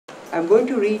I'm going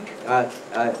to read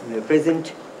the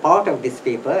present part of this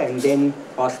paper and then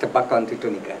pass the buck on to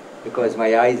Tanika, because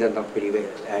my eyes are not very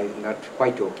well, not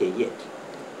quite okay yet.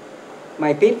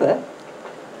 My paper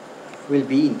will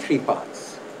be in 3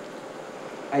 parts.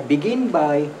 I begin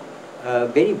by a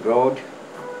very broad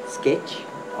sketch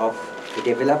of the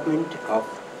development of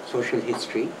social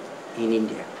history in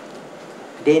India.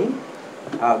 Then,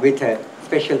 with a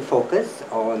special focus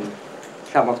on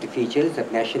some of the features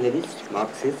of nationalist,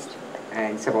 Marxist,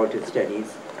 and subaltern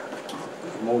studies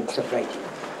modes of writing.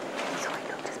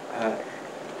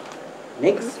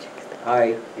 Next,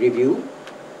 I review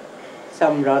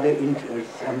some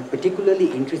some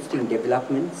particularly interesting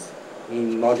developments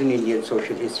in modern Indian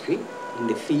social history in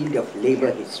the field of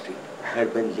labor history,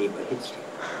 urban labor history.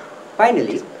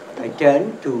 Finally, I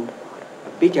turn to a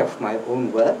bit of my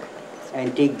own work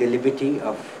and take the liberty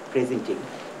of presenting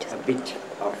a bit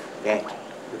of that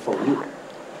before you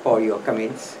for your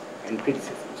comments and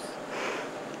criticisms.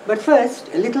 But first,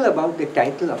 a little about the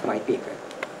title of my paper.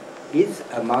 Is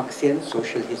a Marxian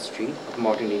social history of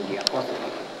modern India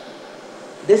possible?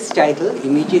 This title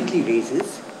immediately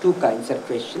raises 2 kinds of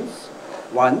questions.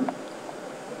 One,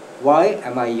 why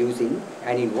am I using,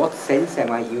 and in what sense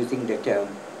am I using the term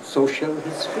social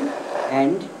history?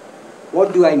 And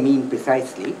what do I mean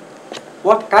precisely?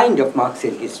 What kind of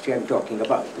Marxian history I'm talking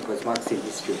about? Because Marxian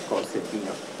history, of course, has been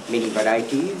of many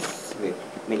varieties, with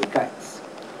many kinds.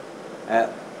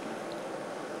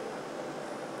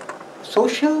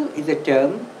 Social is a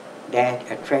term that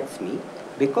attracts me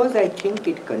because I think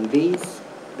it conveys,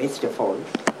 best of all,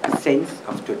 a sense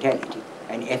of totality,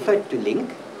 an effort to link,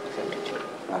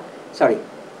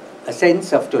 a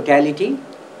sense of totality,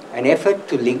 an effort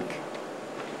to link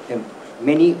the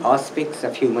many aspects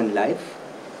of human life,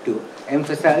 to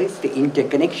emphasize the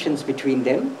interconnections between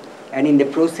them, and in the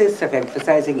process of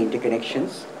emphasizing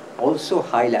interconnections, also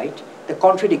highlight the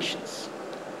contradictions.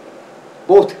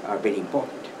 Both are very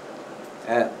important.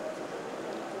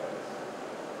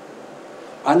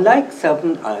 Unlike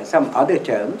some other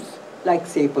terms, like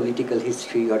say political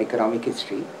history or economic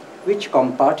history, which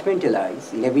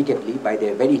compartmentalize inevitably by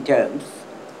their very terms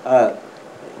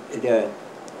the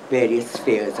various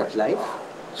spheres of life,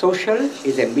 social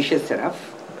is ambitious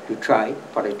enough to try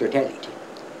for a totality.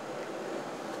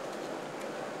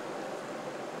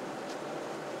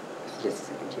 Just a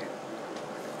second here.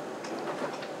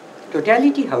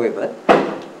 Totality, however,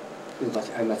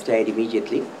 I must add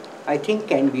immediately, I think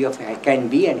can be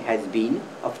and has been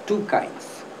of 2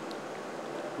 kinds.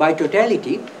 By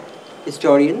totality,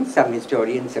 some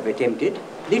historians have attempted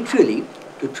literally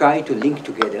to try to link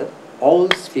together all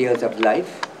spheres of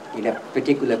life in a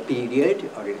particular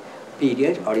period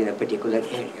or in a particular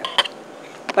area.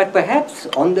 But perhaps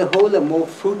on the whole a more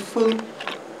fruitful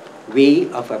way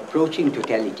of approaching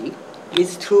totality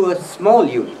is through a small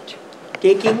unit,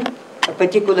 taking a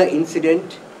particular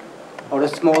incident or a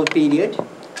small period,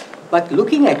 but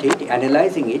looking at it,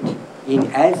 analyzing it in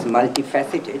as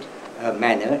multifaceted a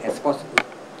manner as possible.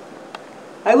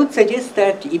 I would suggest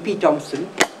that E.P. Thompson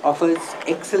offers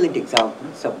excellent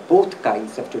examples of both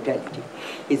kinds of totality.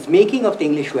 His Making of the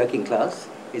English Working Class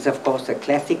is, of course, a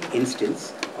classic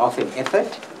instance of an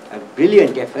effort, a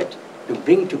brilliant effort, to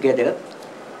bring together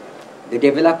the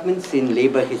developments in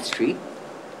labor history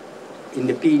in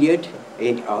the period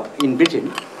in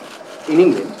Britain, in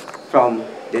England, from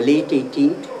the late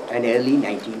 18th and early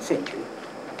 19th century.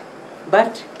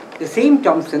 But the same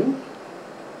Thompson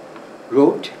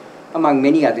wrote, among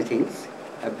many other things,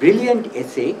 a brilliant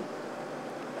essay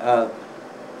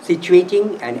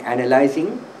situating and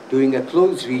analyzing during a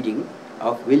close reading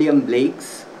of William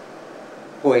Blake's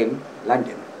poem,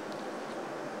 London.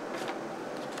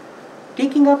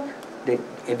 Taking up the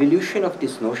evolution of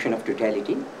this notion of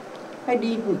totality, I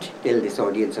needn't tell this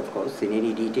audience, of course, in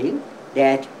any detail,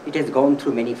 that it has gone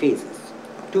through many phases.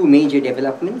 2 major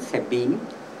developments have been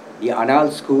the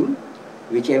Anal school,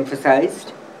 which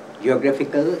emphasized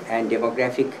geographical and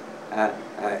demographic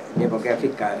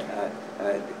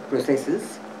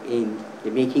processes in the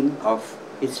making of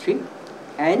history,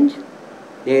 and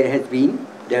there has been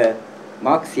the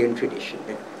Marxian tradition,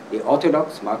 the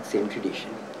orthodox Marxian tradition,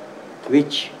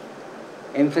 which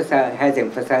has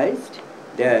emphasized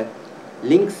the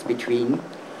links between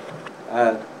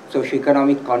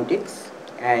socioeconomic contexts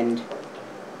and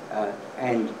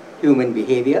human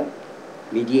behavior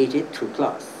mediated through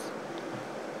class.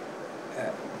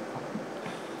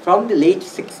 From the late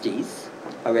 60s,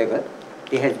 however,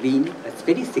 there has been a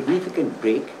very significant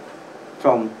break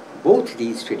from both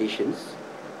these traditions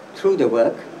through the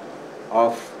work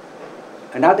of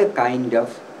another kind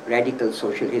of radical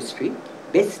social history,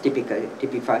 best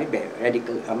typified by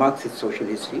radical Marxist social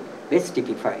history, best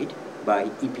typified by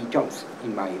E.P. Thompson,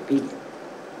 in my opinion.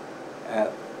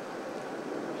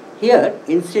 Here,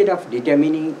 instead of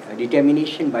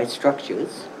determination by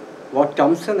structures, what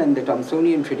Thompson and the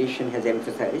Thompsonian tradition has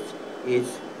emphasized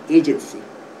is agency,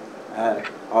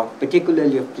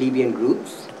 particularly of plebeian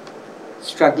groups,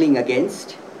 struggling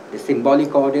against the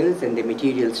symbolic orders and the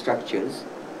material structures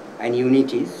and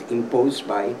unities imposed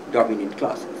by dominant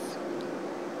classes.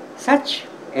 Such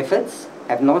efforts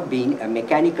have not been a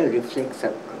mechanical reflex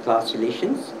of class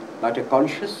relations, but a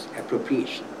conscious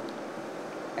appropriation.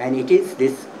 And it is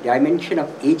this dimension of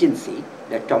agency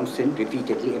that Thompson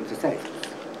repeatedly emphasizes.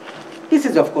 This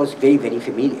is, of course, very, very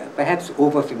familiar, perhaps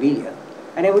over-familiar.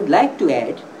 And I would like to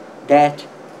add that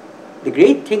the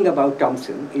great thing about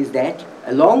Thompson is that,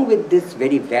 along with this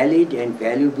very valid and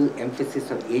valuable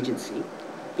emphasis on agency,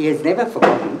 he has never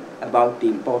forgotten about the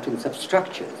importance of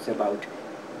structures, about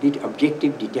the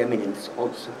objective determinants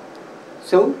also.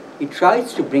 So, he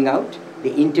tries to bring out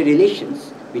the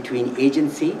interrelations between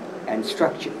agency and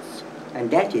structures.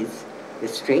 And that is the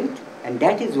strength, and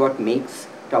that is what makes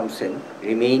Thompson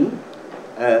remain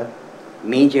a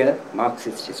major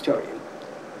Marxist historian.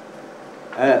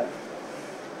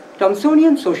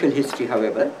 Thompsonian social history,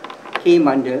 however,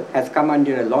 has come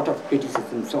under a lot of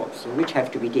criticisms also, which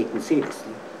have to be taken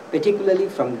seriously, particularly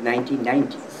from the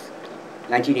 1990s,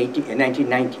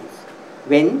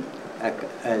 when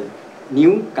a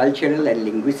new cultural and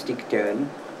linguistic turn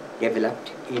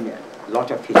developed in a lot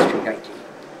of history writing.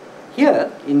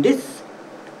 Here, in this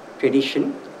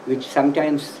tradition, which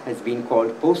sometimes has been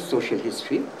called post-social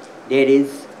history, there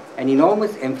is an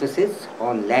enormous emphasis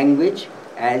on language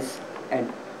as a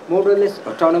more or less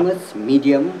autonomous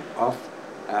medium of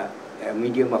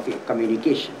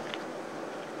communication.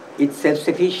 Its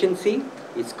self-sufficiency,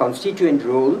 its constituent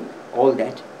role, all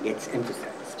that gets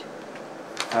emphasized.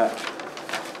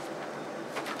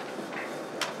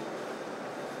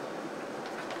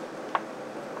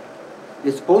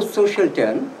 This post-social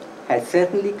turn has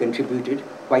certainly contributed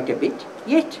quite a bit,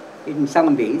 yet in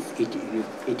some ways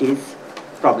it is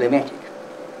problematic.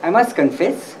 I must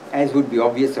confess, as would be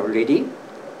obvious already,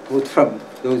 both from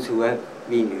those who have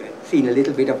seen a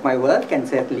little bit of my work and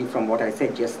certainly from what I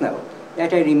said just now,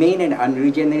 that I remain an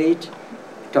unregenerate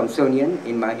Thompsonian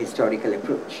in my historical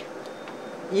approach,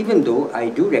 even though I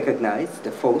do recognize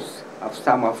the force of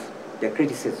some of the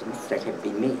criticisms that have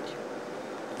been made.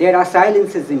 There are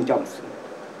silences in Thompson,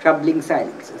 troubling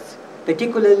silences,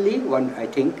 particularly one, I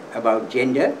think, about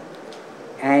gender,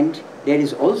 and there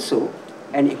is also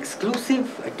an exclusive,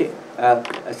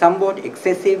 a somewhat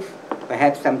excessive,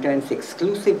 perhaps sometimes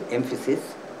exclusive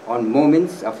emphasis on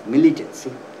moments of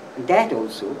militancy. And that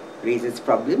also raises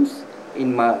problems.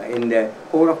 In the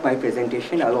core of my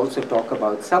presentation, I'll also talk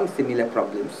about some similar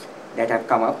problems that have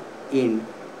come up in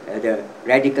the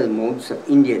radical modes of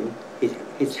Indian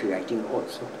history writing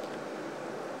also.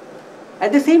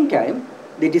 At the same time,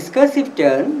 the discursive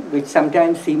turn, which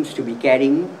sometimes seems to be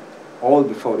carrying all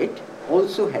before it,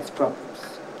 also has problems.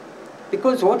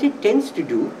 Because what it tends to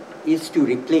do is to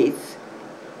replace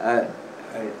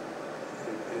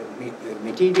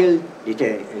material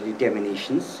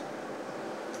determinations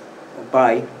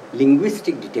by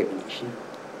linguistic determination.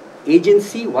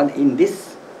 Agency, one in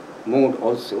this mode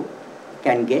also,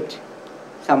 can get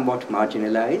somewhat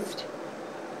marginalized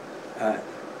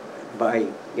by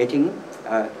getting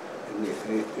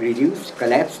reduced,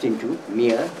 collapsed into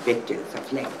mere vectors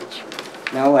of language.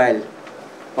 Now I'll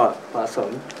pass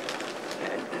on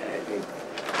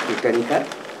to Tanika,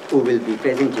 who will be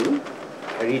presenting,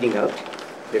 reading out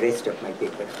the rest of my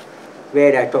paper,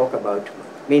 where I talk about,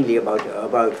 mainly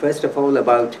about first of all,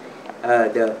 about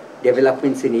the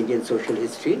developments in Indian social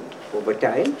history over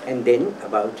time, and then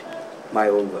about my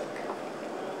own work.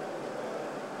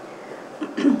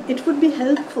 It would be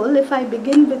helpful if I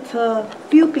begin with a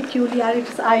few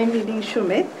peculiarities, I am meaning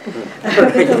Sumit.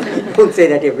 Don't say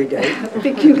that every time.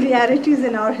 Peculiarities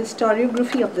in our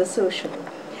historiography of the social.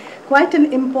 Quite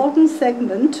an important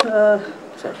segment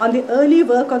on the early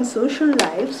work on social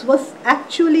lives was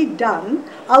actually done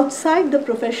outside the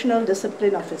professional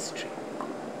discipline of history.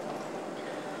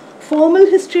 Formal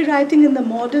history writing in the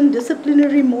modern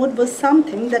disciplinary mode was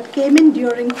something that came in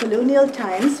during colonial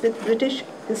times with British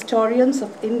historians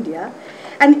of India,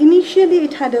 and initially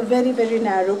it had a very, very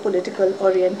narrow political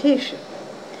orientation.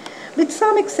 With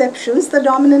some exceptions, the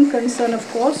dominant concern, of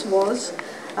course, was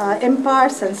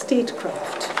empires and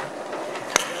statecraft.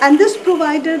 And this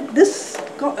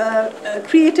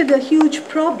created a huge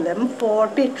problem for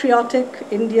patriotic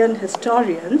Indian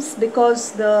historians,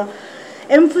 because the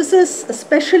Emphasis,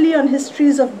 especially on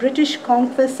histories of British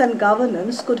conquest and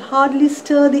governance, could hardly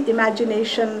stir the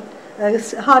imagination,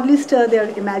 their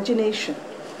imagination.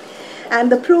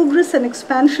 And the progress and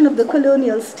expansion of the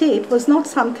colonial state was not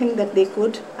something that they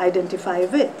could identify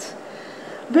with.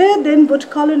 Where then would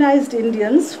colonized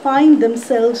Indians find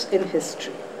themselves in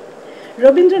history?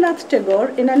 Rabindranath Tagore,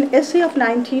 in an essay of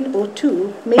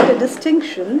 1902, made a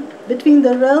distinction between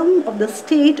the realm of the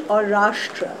state or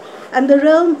Rashtra and the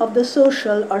realm of the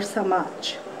social or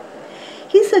Samaj.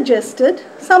 He suggested,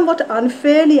 somewhat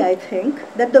unfairly I think,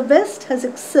 that the West has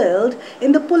excelled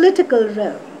in the political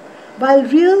realm, while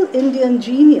real Indian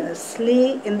genius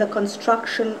lay in the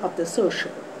construction of the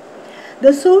social.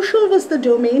 The social was the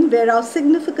domain where our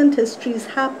significant histories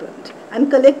happened and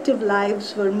collective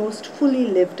lives were most fully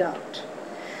lived out.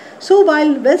 So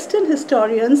while Western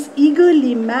historians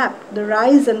eagerly map the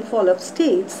rise and fall of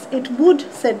states, it would,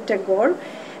 said Tagore,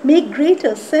 make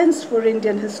greater sense for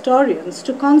Indian historians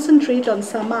to concentrate on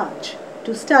Samaj,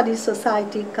 to study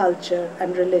society, culture,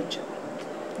 and religion.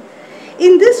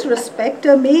 In this respect,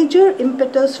 a major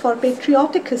impetus for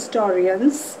patriotic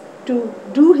historians to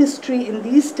do history in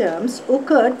these terms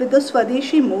occurred with the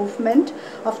Swadeshi Movement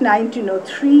of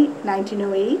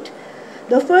 1903-1908,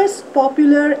 the first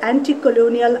popular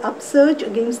anti-colonial upsurge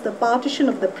against the partition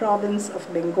of the province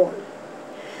of Bengal.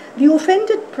 The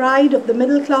offended pride of the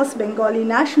middle-class Bengali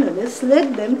nationalists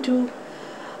led them to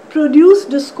produce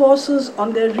discourses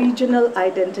on their regional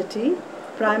identity,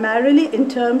 primarily in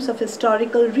terms of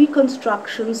historical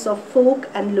reconstructions of folk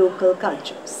and local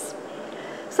cultures.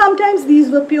 Sometimes these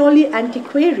were purely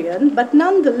antiquarian, but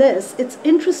nonetheless, it's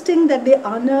interesting that they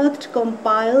unearthed,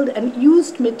 compiled, and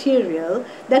used material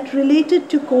that related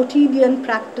to quotidian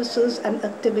practices and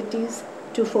activities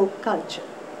to folk culture.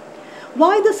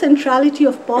 Why the centrality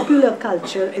of popular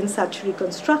culture in such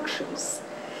reconstructions?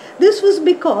 This was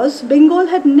because Bengal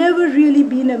had never really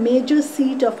been a major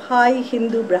seat of high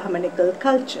Hindu Brahmanical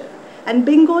culture, and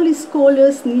Bengali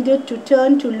scholars needed to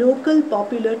turn to local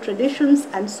popular traditions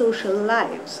and social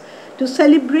lives to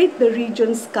celebrate the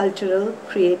region's cultural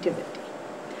creativity.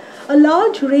 A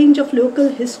large range of local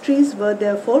histories were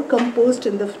therefore composed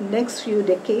in the next few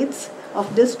decades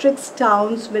of districts,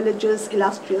 towns, villages,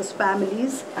 illustrious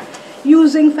families,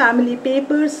 using family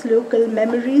papers, local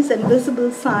memories, and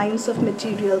visible signs of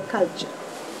material culture.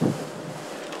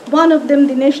 One of them,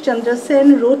 Dinesh Chandra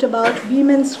Sen, wrote about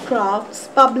women's crafts,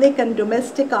 public and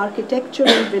domestic architecture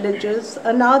in villages.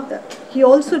 Another, he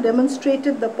also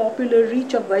demonstrated the popular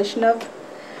reach of Vaishnav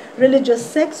religious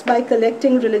sects by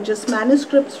collecting religious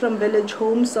manuscripts from village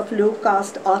homes of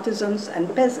low-caste artisans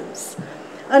and peasants.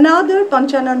 Another,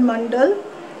 Panchanan Mandal,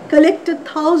 collected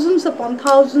thousands upon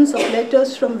thousands of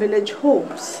letters from village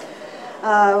homes,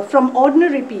 from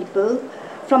ordinary people,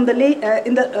 from the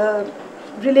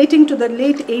relating to the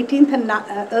late 18th and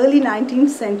early 19th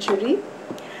century,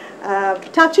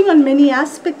 touching on many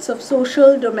aspects of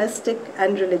social, domestic,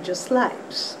 and religious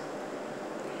lives.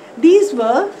 These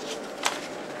were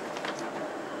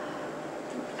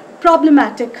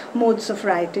problematic modes of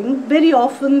writing. Very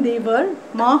often they were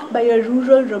marked by a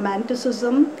rural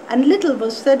romanticism, and little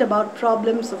was said about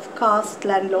problems of caste,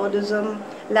 landlordism,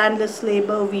 landless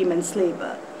labor, women's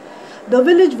labor. The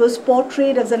village was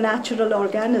portrayed as a natural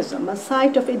organism, a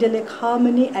site of idyllic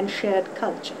harmony and shared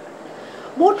culture.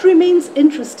 What remains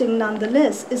interesting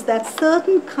nonetheless is that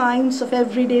certain kinds of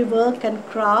everyday work and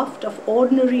craft of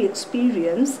ordinary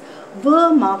experience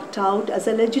were marked out as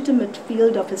a legitimate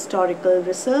field of historical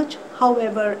research,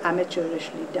 however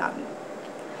amateurishly done.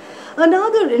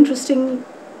 Another interesting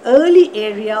early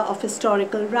area of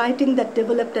historical writing that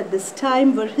developed at this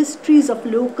time were histories of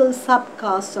local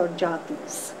subcastes or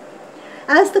jatis.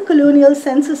 As the colonial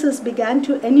censuses began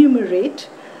to enumerate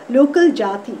local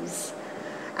jatis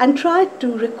and tried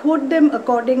to record them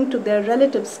according to their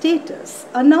relative status,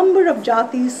 a number of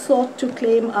jatis sought to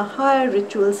claim a higher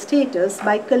ritual status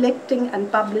by collecting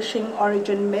and publishing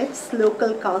origin myths,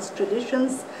 local caste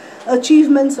traditions,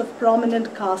 achievements of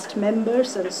prominent caste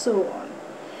members, and so on.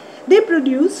 They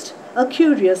produced a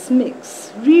curious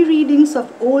mix, rereadings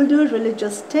of older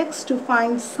religious texts to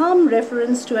find some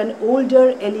reference to an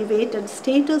older elevated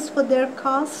status for their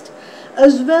caste,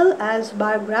 as well as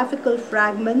biographical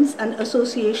fragments and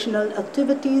associational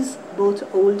activities, both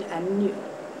old and new.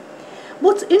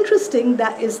 What's interesting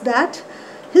is that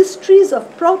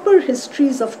proper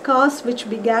histories of caste, which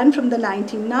began from the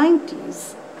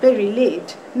 1990s, very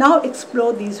late, now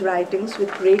explore these writings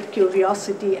with great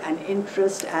curiosity and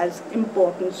interest as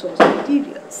important source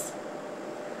materials.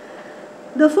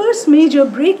 The first major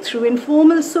breakthrough in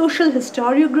formal social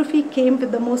historiography came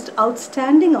with the most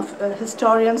outstanding of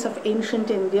historians of ancient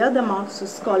India, the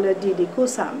Marxist scholar D.D.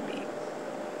 Kosambi.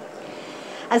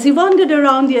 As he wandered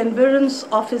around the environs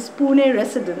of his Pune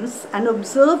residence and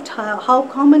observed how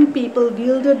common people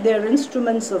wielded their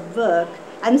instruments of work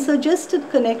and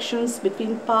suggested connections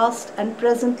between past and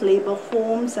present labor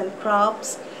forms and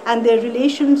crafts and their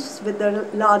relations with the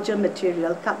larger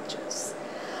material cultures.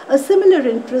 A similar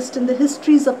interest in the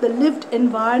histories of the lived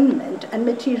environment and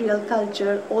material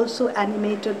culture also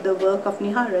animated the work of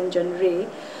Niharanjan Ray,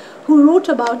 who wrote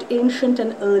about ancient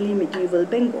and early medieval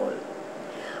Bengal.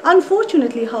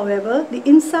 Unfortunately, however, the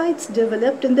insights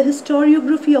developed in the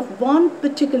historiography of one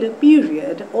particular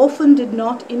period often did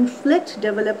not inflect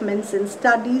developments in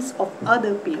studies of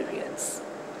other periods.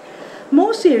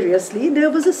 More seriously,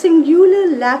 there was a singular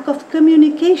lack of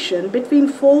communication between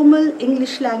formal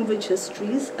English language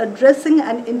histories addressing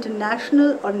an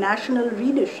international or national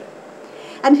readership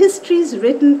and histories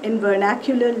written in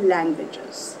vernacular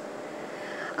languages.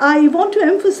 I want to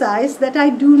emphasize that I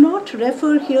do not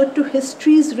refer here to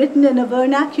histories written in a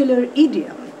vernacular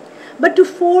idiom, but to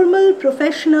formal,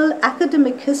 professional,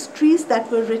 academic histories that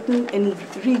were written in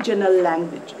regional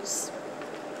languages.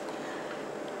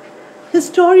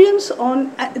 Historians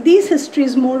on these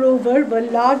histories, moreover, were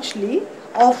largely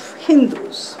of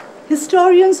Hindus.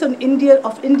 Historians of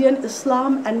Indian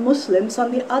Islam and Muslims,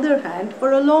 on the other hand,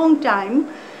 for a long time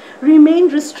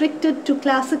remained restricted to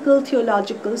classical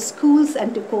theological schools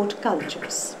and to court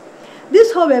cultures.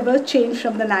 This, however, changed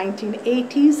from the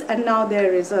 1980s, and now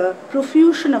there is a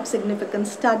profusion of significant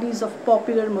studies of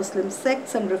popular Muslim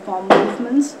sects and reform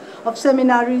movements, of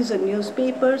seminaries and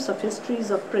newspapers, of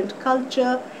histories of print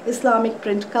culture, Islamic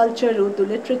print culture, Urdu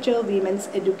literature, women's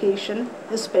education,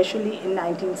 especially in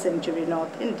 19th century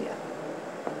North India.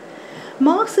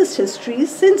 Marxist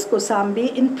histories, since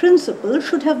Kosambi, in principle,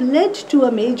 should have led to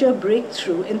a major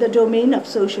breakthrough in the domain of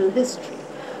social history,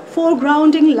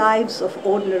 foregrounding lives of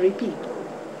ordinary people.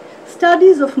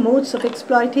 Studies of modes of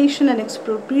exploitation and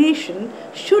expropriation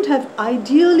should have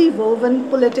ideally woven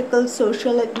political,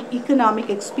 social, and economic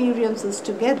experiences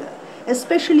together,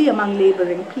 especially among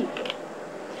laboring people.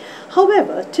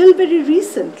 However, till very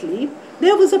recently,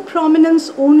 there was a prominence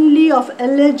only of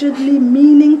allegedly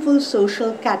meaningful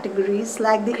social categories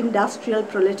like the industrial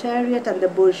proletariat and the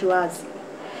bourgeoisie,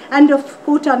 and of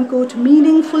quote-unquote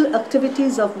meaningful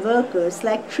activities of workers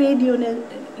like trade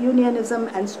unionism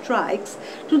and strikes,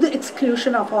 to the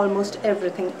exclusion of almost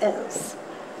everything else.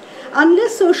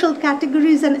 Unless social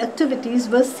categories and activities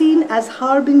were seen as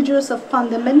harbingers of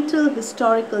fundamental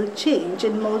historical change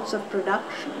in modes of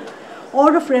production,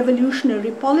 or of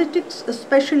revolutionary politics,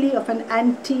 especially of an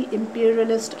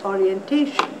anti-imperialist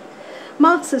orientation,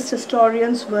 Marxist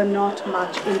historians were not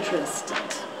much interested.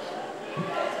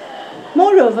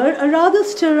 Moreover, a rather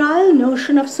sterile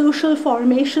notion of social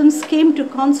formations came to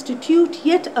constitute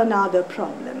yet another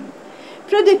problem.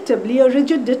 Predictably, a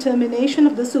rigid determination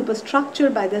of the superstructure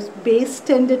by the base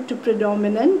tended to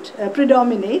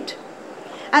predominate,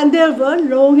 and there were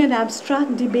long and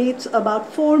abstract debates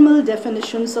about formal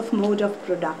definitions of mode of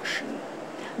production.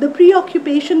 The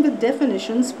preoccupation with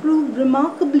definitions proved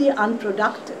remarkably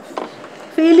unproductive,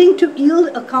 failing to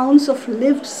yield accounts of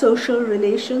lived social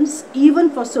relations, even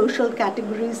for social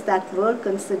categories that were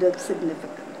considered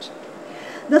significant.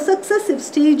 The successive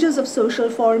stages of social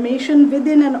formation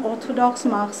within an orthodox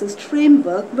Marxist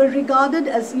framework were regarded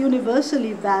as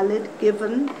universally valid,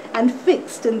 given, and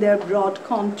fixed in their broad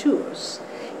contours,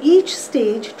 each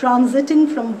stage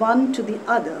transiting from one to the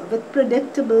other with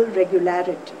predictable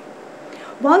regularity.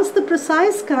 Once the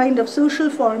precise kind of social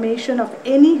formation of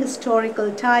any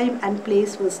historical time and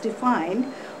place was defined,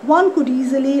 one could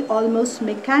easily, almost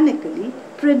mechanically,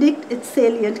 predict its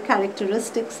salient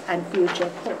characteristics and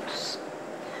future course.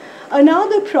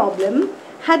 Another problem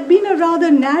had been a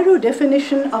rather narrow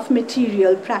definition of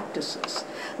material practices.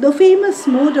 The famous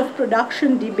mode of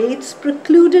production debates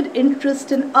precluded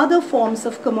interest in other forms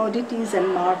of commodities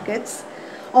and markets,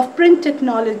 of print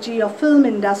technology, of film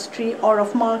industry, or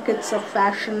of markets of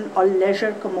fashion or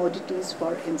leisure commodities,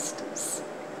 for instance.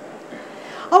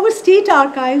 Our state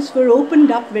archives were opened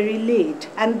up very late,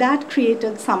 and that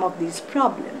created some of these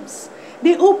problems.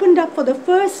 They opened up for the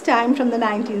first time from the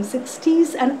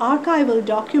 1960s, and archival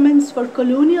documents for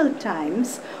colonial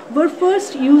times were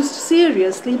first used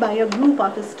seriously by a group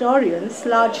of historians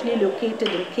largely located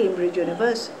in Cambridge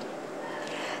University.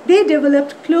 They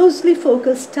developed closely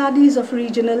focused studies of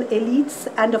regional elites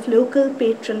and of local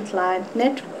patron-client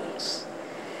networks.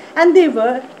 And they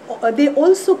were they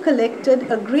also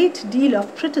collected a great deal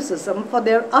of criticism for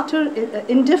their utter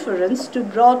indifference to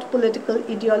broad political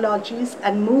ideologies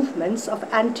and movements of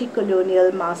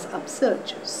anti-colonial mass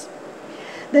upsurges.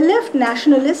 The left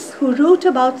nationalists who wrote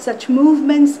about such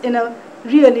movements in a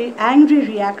really angry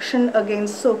reaction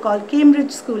against so-called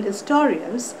Cambridge School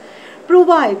historians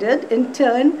provided, in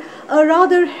turn, a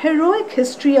rather heroic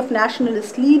history of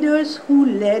nationalist leaders who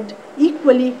led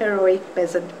equally heroic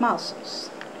peasant masses.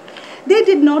 They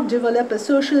did not develop a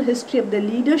social history of the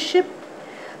leadership,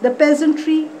 the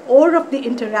peasantry, or of the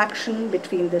interaction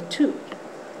between the two.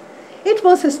 It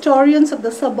was historians of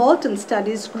the Subaltern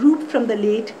Studies Group from the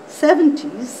late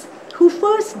 70s who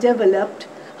first developed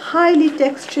highly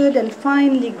textured and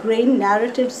finely grained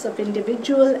narratives of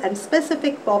individual and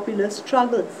specific popular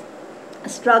struggles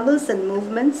and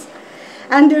movements,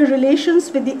 and their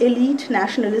relations with the elite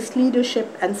nationalist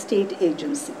leadership and state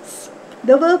agencies.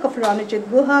 The work of Ranajit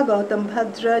Guha, Gautam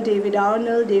Bhadra, David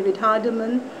Arnold, David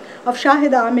Hardiman, of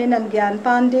Shahid Amin and Gyan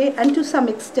Pandey, and to some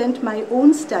extent my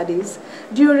own studies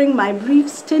during my brief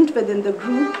stint within the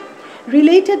group,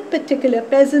 related particular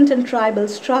peasant and tribal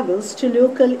struggles to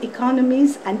local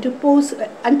economies and to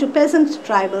peasant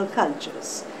tribal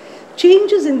cultures.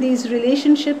 Changes in these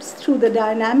relationships through the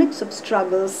dynamics of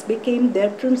struggles became their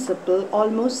principal,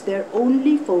 almost their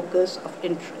only focus of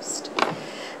interest.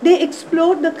 They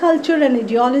explored the culture and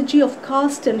ideology of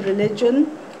caste and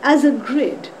religion as a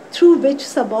grid through which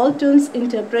subalterns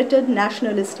interpreted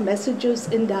nationalist messages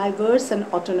in diverse and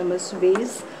autonomous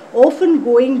ways, often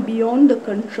going beyond the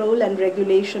control and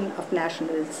regulation of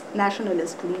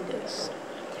nationalist leaders.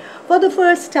 For the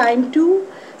first time, too,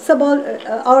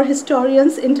 our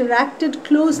historians interacted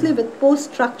closely with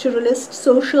post-structuralist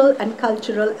social and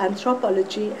cultural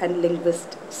anthropology and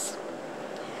linguistics.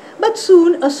 But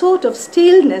soon a sort of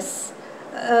staleness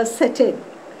set in,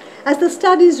 as the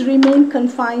studies remained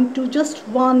confined to just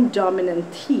one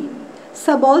dominant theme,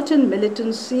 subaltern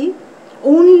militancy,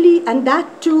 and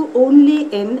that too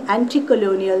only in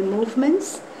anti-colonial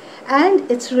movements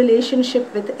and its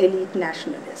relationship with elite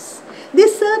nationalists. They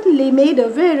certainly made a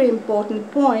very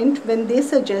important point when they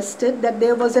suggested that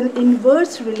there was an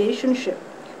inverse relationship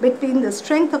between the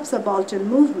strength of subaltern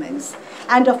movements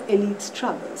and of elite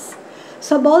struggles.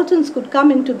 Subalterns could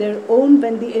come into their own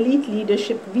when the elite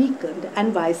leadership weakened,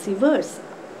 and vice versa.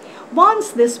 Once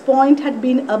this point had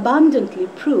been abundantly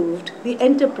proved, the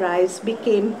enterprise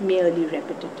became merely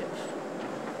repetitive.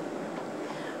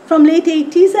 From late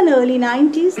 80s and early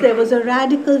 90s, there was a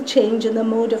radical change in the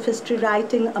mode of history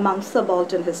writing among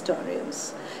subaltern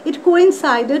historians. It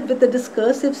coincided with the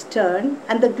discursive turn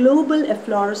and the global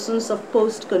efflorescence of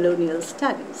post-colonial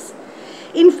studies.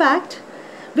 In fact,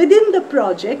 within the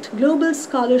project, global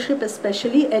scholarship,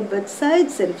 especially Edward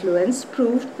Said's influence,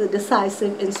 proved the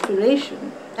decisive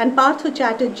inspiration, and Partha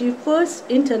Chatterjee first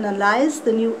internalized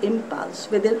the new impulse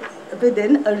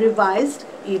within a revised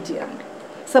idiom,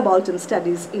 Subaltern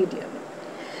Studies idiom.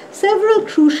 Several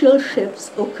crucial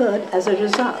shifts occurred as a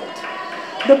result.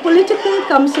 The political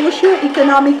cum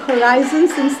socio-economic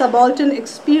horizons in subaltern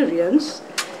experience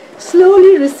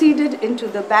slowly receded into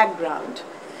the background.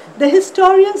 The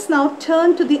historians now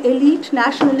turn to the elite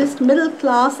nationalist middle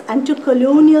class and to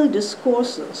colonial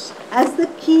discourses as the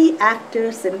key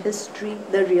actors in history,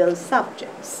 the real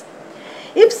subjects.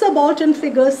 If subaltern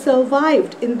figures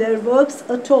survived in their works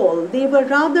at all, they were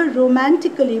rather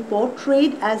romantically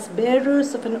portrayed as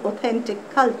bearers of an authentic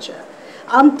culture,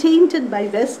 untainted by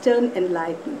Western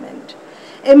enlightenment,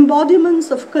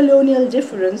 embodiments of colonial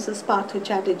difference, as Partha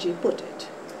Chatterjee put it.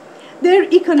 Their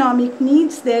economic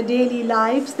needs, their daily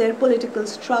lives, their political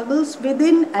struggles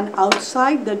within and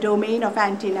outside the domain of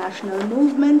anti-national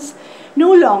movements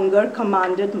no longer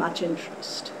commanded much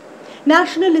interest.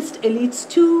 Nationalist elites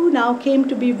too now came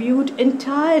to be viewed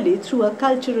entirely through a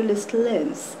culturalist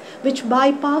lens, which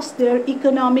bypassed their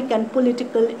economic and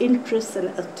political interests and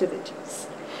activities.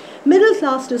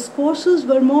 Middle-class discourses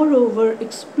were moreover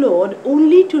explored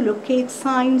only to locate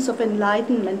signs of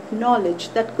Enlightenment knowledge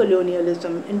that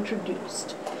colonialism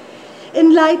introduced.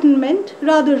 Enlightenment,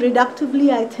 rather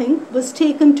reductively I think, was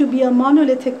taken to be a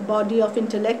monolithic body of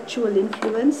intellectual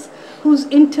influence whose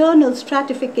internal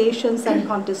stratifications and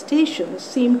contestations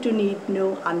seemed to need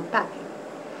no unpacking.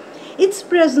 Its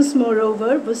presence,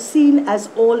 moreover, was seen as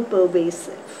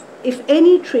all-pervasive. If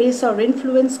any trace or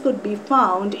influence could be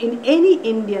found in any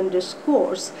Indian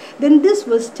discourse, then this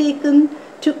was taken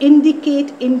to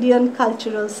indicate Indian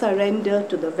cultural surrender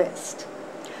to the West.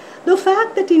 The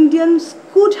fact that Indians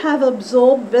could have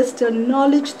absorbed Western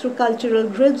knowledge through cultural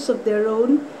grids of their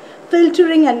own,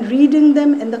 filtering and reading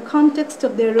them in the context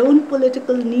of their own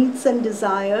political needs and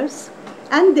desires,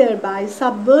 and thereby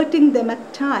subverting them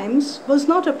at times was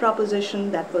not a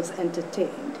proposition that was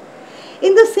entertained.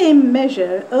 In the same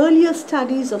measure, earlier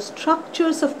studies of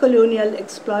structures of colonial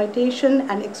exploitation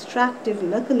and extractive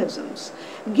mechanisms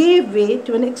gave way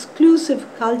to an exclusive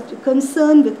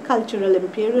concern with cultural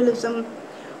imperialism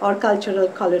or cultural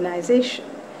colonization.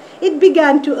 It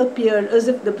began to appear as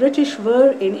if the British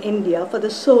were in India for the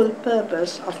sole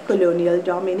purpose of colonial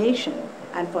domination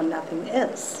and for nothing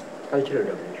else. Cultural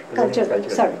domination.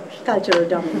 Cultural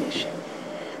domination.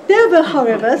 There were,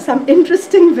 however, some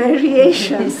interesting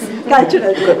variations.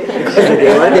 Cultural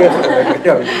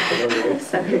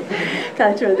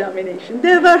domination.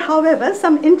 There were, however,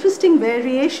 some interesting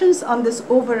variations on this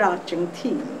overarching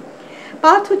theme.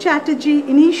 Parthu Chatterjee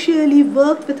initially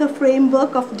worked with a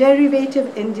framework of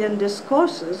derivative Indian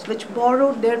discourses which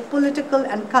borrowed their political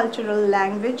and cultural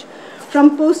language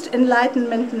from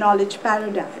post-Enlightenment knowledge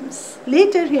paradigms.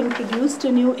 Later, he introduced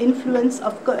a new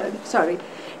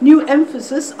new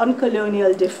emphasis on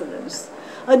colonial difference,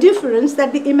 a difference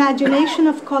that the imagination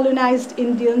of colonized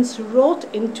Indians wrought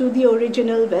into the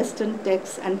original Western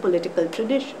texts and political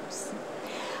traditions.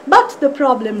 But the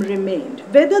problem remained.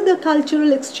 Whether the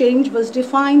cultural exchange was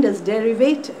defined as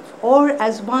derivative or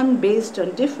as one based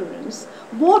on difference,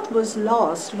 what was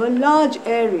lost were large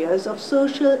areas of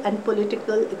social and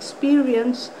political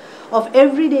experience of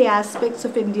everyday aspects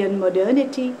of Indian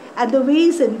modernity and the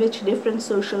ways in which different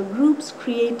social groups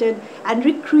created and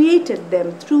recreated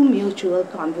them through mutual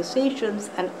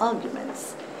conversations and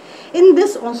arguments. In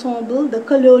this ensemble, the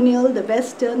colonial, the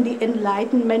Western, the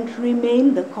Enlightenment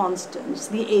remain the constants,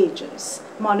 the agents,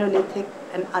 monolithic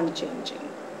and unchanging.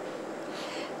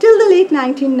 Till the late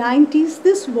 1990s,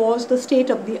 this was the state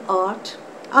of the art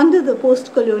under the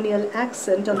post-colonial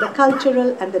accent on the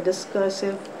cultural and the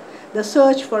discursive, the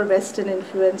search for Western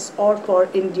influence or for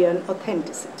Indian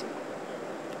authenticity.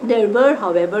 There were,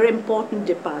 however, important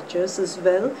departures as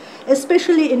well,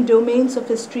 especially in domains of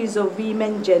histories of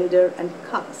women, gender, and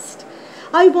caste.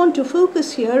 I want to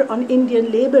focus here on Indian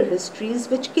labor histories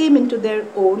which came into their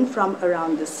own from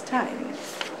around this time,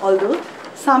 although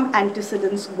some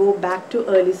antecedents go back to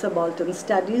early subaltern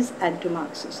studies and to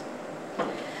Marxism.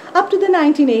 Up to the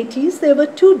 1980s, there were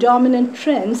two dominant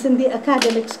trends in the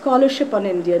academic scholarship on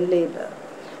Indian labor.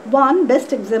 One,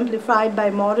 best exemplified by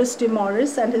Maurice de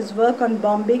Morris and his work on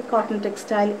Bombay cotton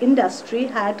textile industry,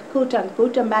 had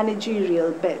quote-unquote a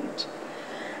managerial bent.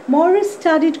 Morris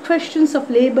studied questions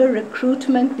of labor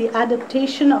recruitment, the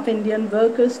adaptation of Indian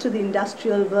workers to the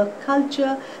industrial work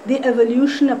culture, the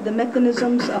evolution of the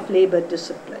mechanisms of labor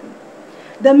discipline.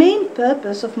 The main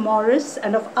purpose of Morris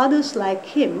and of others like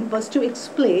him was to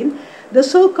explain the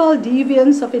so-called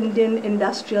deviance of Indian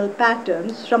industrial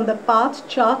patterns from the path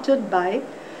charted by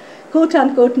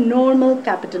quote-unquote normal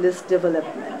capitalist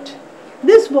development.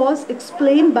 This was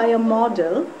explained by a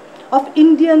model of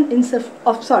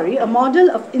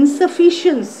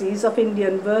insufficiencies of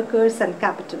Indian workers and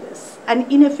capitalists, an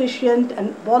inefficient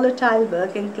and volatile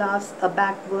working class, a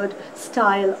backward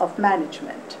style of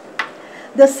management.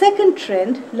 The second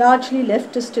trend, largely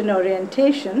leftist in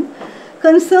orientation,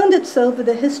 concerned itself with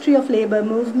the history of labor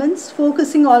movements,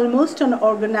 focusing almost on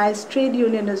organized trade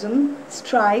unionism,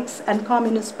 strikes, and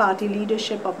Communist Party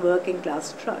leadership of working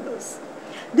class struggles.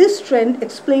 This trend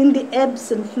explained the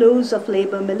ebbs and flows of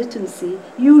labor militancy,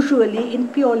 usually in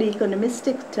purely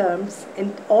economistic terms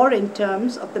or in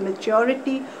terms of the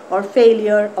maturity or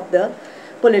failure of the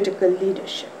political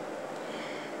leadership.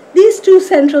 These two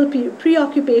central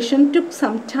preoccupations took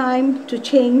some time to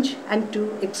change and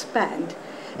to expand,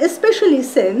 especially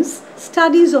since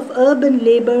studies of urban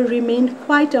labor remained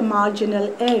quite a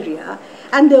marginal area,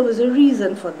 and there was a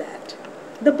reason for that.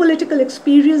 The political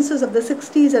experiences of the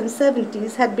 60s and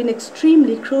 70s had been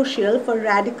extremely crucial for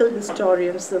radical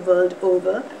historians the world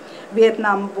over: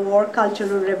 Vietnam War,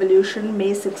 Cultural Revolution,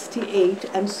 May '68,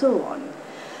 and so on.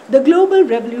 The global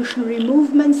revolutionary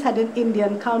movements had an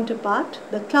Indian counterpart,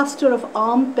 the cluster of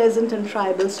armed peasant and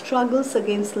tribal struggles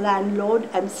against landlord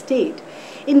and state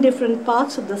in different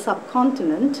parts of the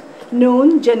subcontinent,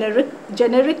 known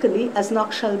generically as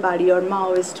Naxalbari or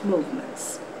Maoist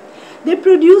movements. They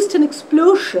produced an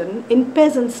explosion in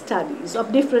peasant studies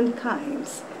of different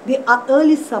kinds, the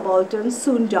early subalterns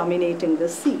soon dominating the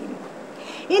scene.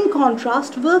 In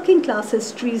contrast, working class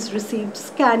histories received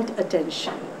scant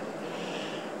attention.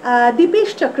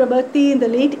 Dipesh Chakrabarti in the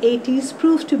late 80s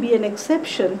proved to be an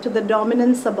exception to the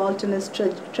dominant subalternist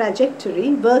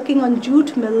trajectory, working on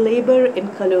jute mill labor in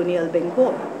colonial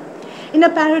Bengal. In a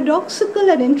paradoxical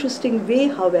and interesting way,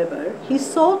 however, he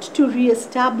sought to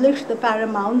re-establish the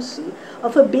paramountcy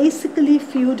of a basically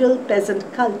feudal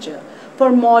peasant culture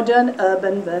for modern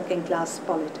urban working class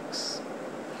politics.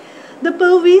 The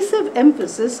pervasive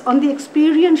emphasis on the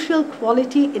experiential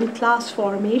quality in class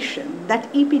formation that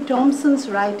E.P. Thompson's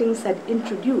writings had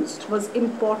introduced was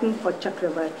important for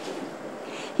Chakravarti.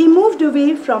 He moved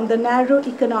away from the narrow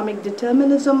economic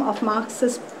determinism of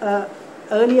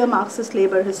earlier Marxist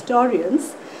labor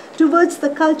historians towards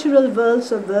the cultural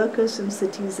worlds of workers in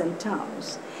cities and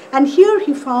towns. And here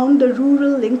he found the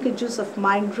rural linkages of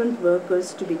migrant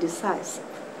workers to be decisive.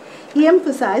 He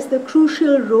emphasized the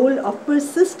crucial role of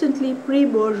persistently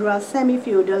pre-bourgeois,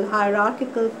 semi-feudal,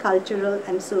 hierarchical, cultural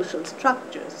and social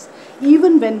structures,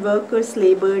 even when workers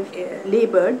labored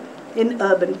in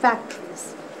urban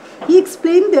factories. He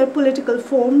explained their political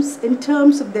forms in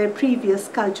terms of their previous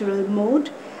cultural mode,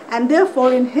 and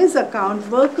therefore, in his account,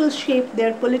 workers shaped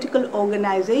their political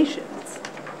organizations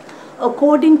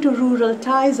according to rural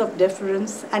ties of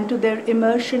difference and to their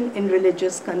immersion in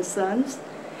religious concerns.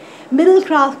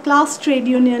 Middle-class trade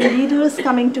union leaders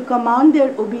coming to command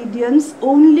their obedience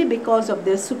only because of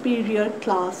their superior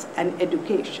class and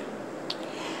education.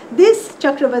 This,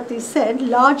 Chakravarti said,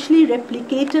 largely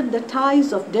replicated the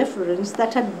ties of deference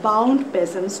that had bound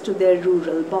peasants to their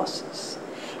rural bosses.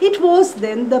 It was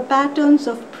then the patterns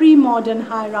of pre-modern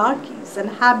hierarchies and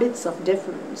habits of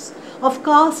deference, of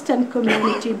caste and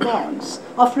community bonds,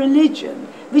 of religion,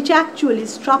 which actually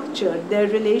structured their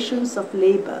relations of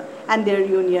labor and their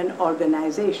union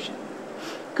organization.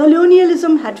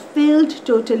 Colonialism had failed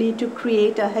totally to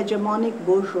create a hegemonic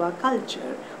bourgeois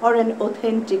culture or an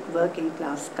authentic working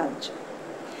class culture.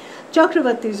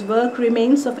 Chakravarti's work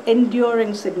remains of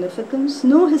enduring significance.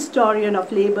 No historian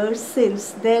of labor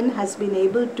since then has been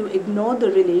able to ignore the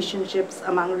relationships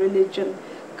among religion,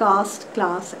 caste,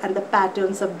 class, and the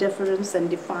patterns of difference and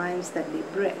defiance that they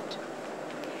bred.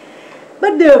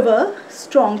 But there were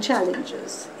strong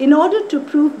challenges. In order to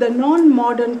prove the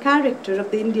non-modern character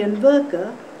of the Indian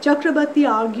worker, Chakravarti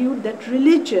argued that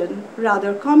religion,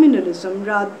 rather communalism,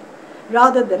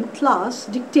 rather than class,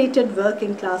 dictated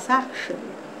working class action.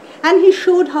 And he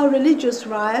showed how religious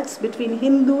riots between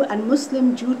Hindu and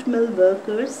Muslim jute mill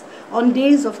workers on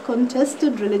days of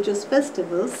contested religious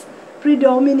festivals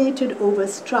predominated over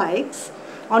strikes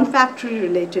on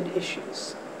factory-related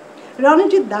issues.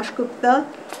 Ranajit Dasgupta,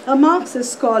 a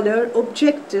Marxist scholar,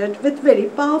 objected with very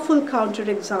powerful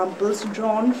counterexamples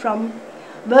drawn from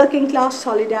working class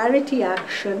solidarity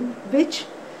action, which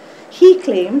he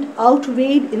claimed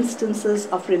outweighed instances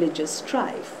of religious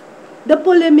strife. The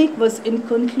polemic was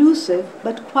inconclusive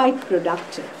but quite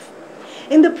productive.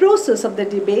 In the process of the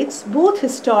debates, both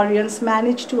historians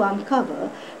managed to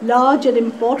uncover large and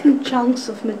important chunks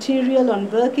of material on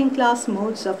working class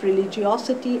modes of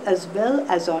religiosity as well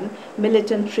as on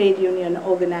militant trade union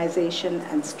organization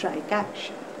and strike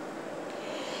action.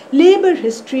 Labor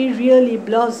history really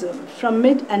blossomed from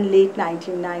mid and late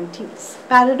 1990s,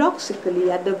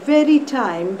 paradoxically at the very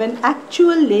time when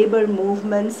actual labor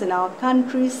movements in our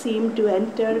country seemed to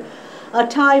enter a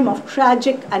time of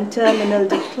tragic and terminal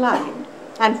decline,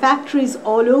 and factories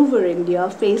all over India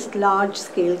faced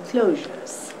large-scale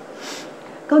closures.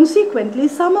 Consequently,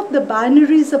 some of the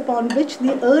binaries upon which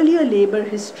the earlier labor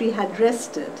history had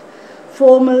rested,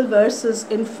 formal versus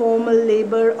informal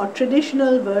labor or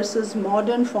traditional versus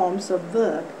modern forms of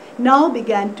work, now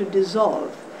began to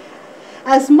dissolve,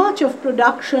 as much of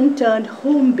production turned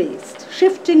home-based,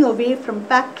 shifting away from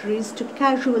factories to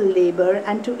casual labor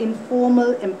and to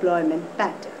informal employment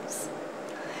patterns.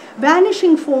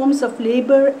 Vanishing forms of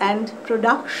labor and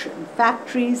production,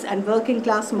 factories and working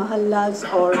class mahallas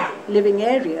or living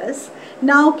areas,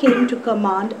 now came to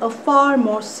command a far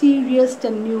more serious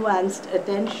and nuanced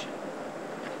attention.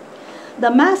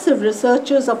 The massive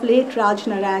researches of late Raj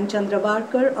Narayan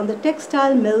Chandravarkar on the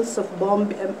textile mill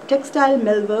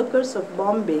workers of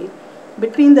Bombay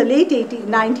between the late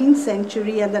 19th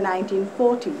century and the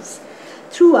 1940s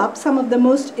threw up some of the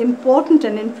most important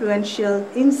and influential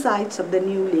insights of the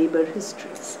new labor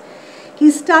histories.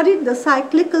 He studied the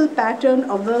cyclical pattern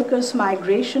of workers'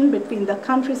 migration between the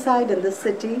countryside and the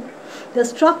city, the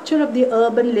structure of the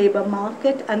urban labor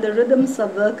market, and the rhythms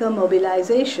of worker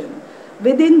mobilization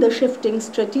within the shifting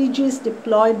strategies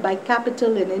deployed by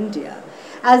capital in India,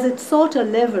 as it sought a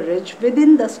leverage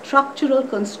within the structural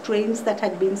constraints that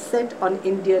had been set on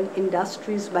Indian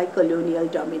industries by colonial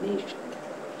domination.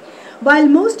 While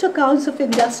most accounts of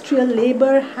industrial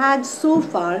labor had so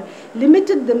far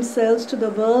limited themselves to the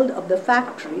world of the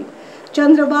factory,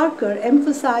 Chandravarkar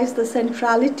emphasized the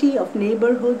centrality of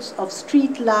neighborhoods, of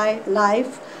street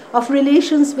life, of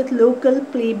relations with local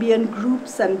plebeian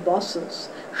groups and bosses,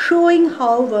 showing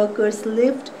how workers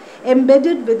lived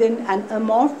embedded within an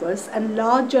amorphous and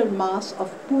larger mass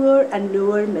of poor and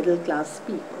lower middle class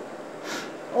people.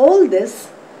 All this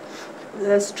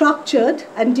structured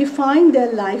and defined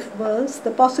their life worlds,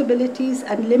 the possibilities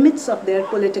and limits of their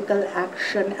political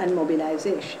action and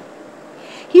mobilization.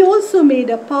 He also made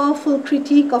a powerful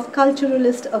critique of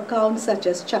culturalist accounts such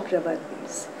as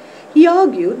Chakravarti's. He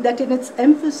argued that in its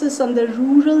emphasis on the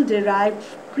rural-derived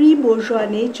pre-bourgeois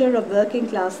nature of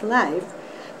working-class life,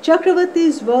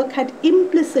 Chakravarti's work had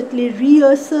implicitly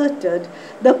reasserted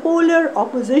the polar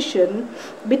opposition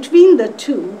between the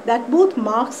two that both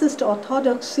Marxist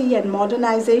orthodoxy and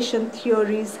modernization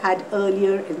theories had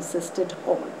earlier insisted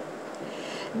on.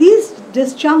 These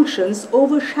disjunctions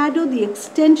overshadow the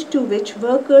extent to which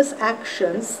workers'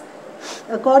 actions,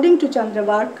 according to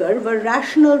Chandravarkar, were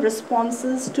rational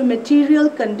responses to material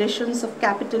conditions of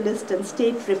capitalist and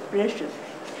state repression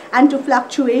and to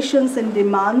fluctuations in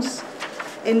demands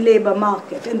in the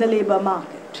labor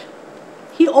market.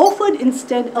 He offered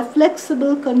instead a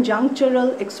flexible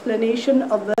conjunctural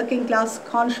explanation of working class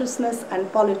consciousness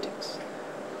and politics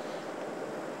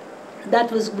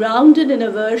that was grounded in a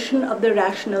version of the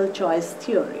rational choice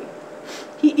theory.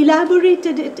 He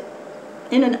elaborated it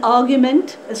in an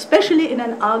argument, especially in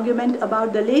an argument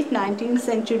about the late 19th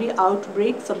century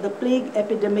outbreaks of the plague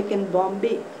epidemic in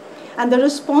Bombay and the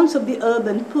response of the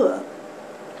urban poor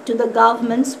to the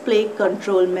government's plague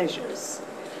control measures.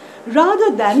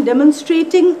 Rather than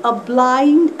demonstrating a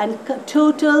blind and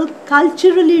total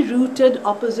culturally rooted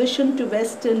opposition to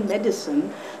Western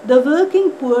medicine, the working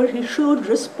poor, he showed,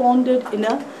 responded in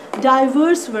a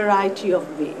diverse variety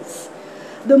of ways.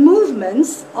 The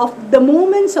moments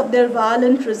of their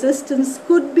violent resistance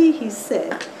could be, he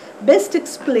said, best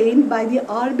explained by the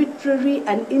arbitrary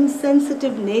and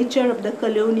insensitive nature of the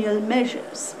colonial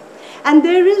measures. And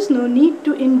there is no need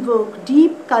to invoke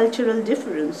deep cultural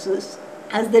differences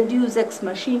as the deus ex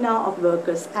machina of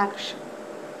workers' action.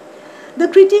 The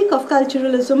critique of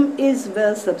culturalism is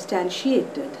well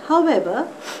substantiated. However,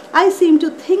 I seem to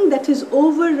think that his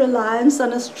over-reliance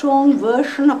on a strong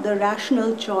version of the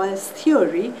rational choice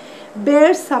theory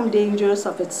bears some dangers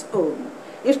of its own.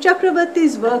 If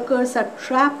Chakravarti's workers are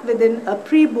trapped within a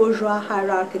pre-bourgeois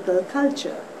hierarchical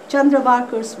culture,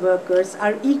 Chandravarkar's workers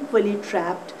are equally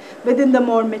trapped within the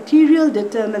more material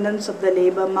determinants of the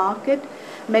labor market,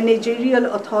 managerial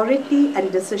authority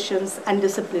and decisions and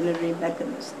disciplinary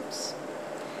mechanisms.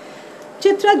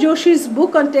 Chitra Joshi's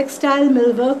book on textile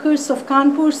mill workers of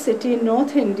Kanpur city in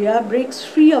North India breaks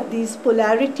free of these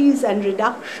polarities and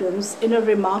reductions in a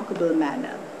remarkable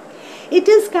manner. It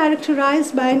is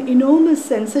characterized by an enormous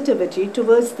sensitivity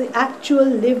towards the actual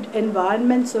lived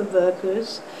environments of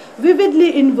workers,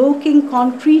 vividly invoking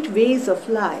concrete ways of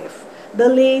life, the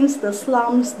lanes, the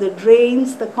slums, the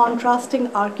drains, the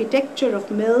contrasting architecture of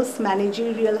mills,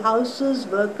 managerial houses,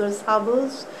 workers'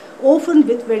 hovels, often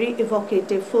with very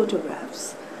evocative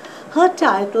photographs. Her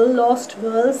title, Lost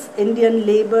Worlds, Indian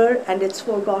Labour and Its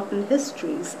Forgotten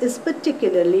Histories, is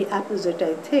particularly apposite,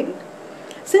 I think,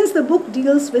 since the book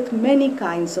deals with many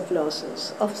kinds of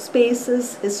losses, of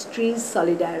spaces, histories,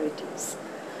 solidarities.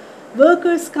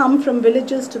 Workers come from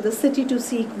villages to the city to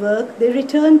seek work. They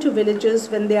return to villages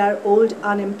when they are old,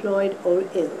 unemployed, or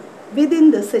ill.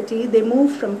 Within the city, they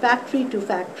move from factory to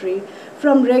factory,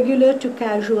 from regular to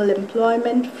casual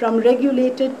employment, from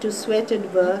regulated to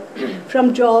sweated work,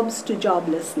 from jobs to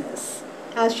joblessness.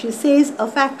 As she says,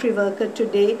 a factory worker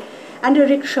today and a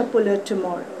rickshaw puller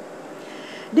tomorrow.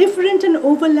 Different and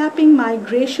overlapping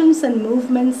migrations and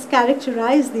movements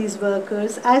characterize these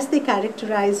workers as they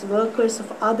characterize workers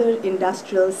of other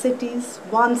industrial cities,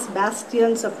 once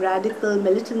bastions of radical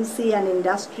militancy and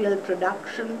industrial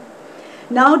production,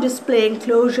 now displaying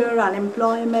closure,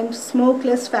 unemployment,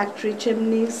 smokeless factory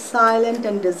chimneys, silent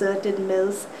and deserted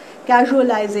mills,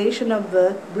 casualization of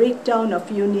work, breakdown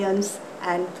of unions,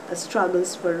 and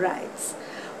struggles for rights.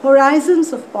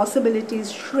 Horizons of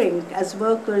possibilities shrink as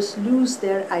workers lose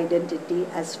their identity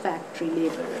as factory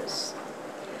laborers.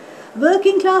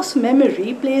 Working class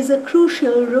memory plays a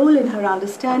crucial role in her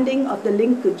understanding of the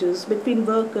linkages between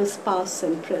workers' past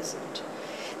and present.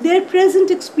 Their present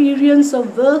experience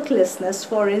of worklessness,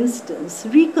 for instance,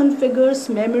 reconfigures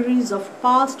memories of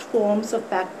past forms of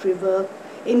factory work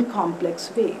in complex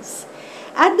ways.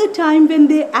 At the time when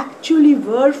they actually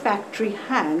were factory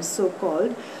hands,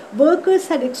 so-called, workers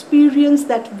had experienced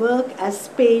that work as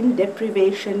pain,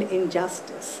 deprivation,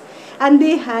 injustice, and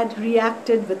they had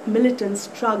reacted with militant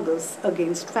struggles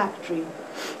against factory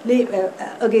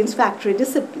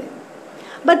discipline.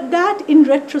 But that, in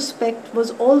retrospect,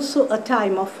 was also a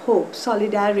time of hope,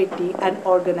 solidarity, and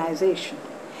organization.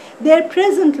 Their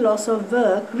present loss of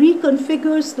work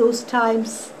reconfigures those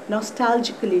times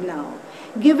nostalgically now,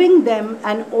 giving them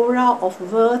an aura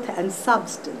of worth and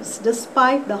substance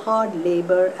despite the hard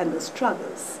labor and the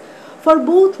struggles. for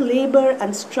both labor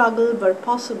and struggle were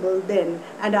possible then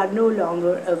and are no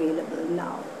longer available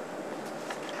now.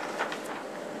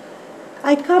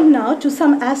 I come now to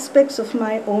some aspects of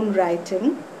my own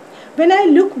writing. When I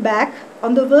look back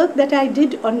on the work that I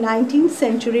did on 19th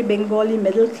century Bengali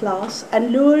middle class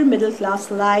and lower middle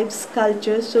class lives,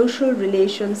 culture, social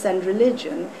relations and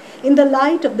religion, in the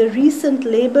light of the recent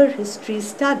labor history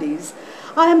studies,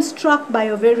 I am struck by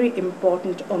a very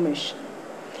important omission.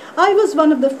 I was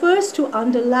one of the first to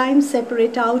underline,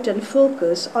 separate out and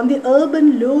focus on the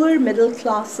urban lower middle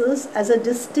classes as a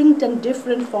distinct and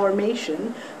different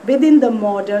formation within the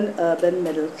modern urban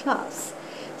middle class.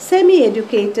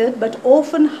 Semi-educated but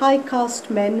often high-caste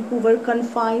men who were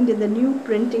confined in the new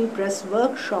printing press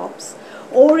workshops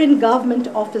or in government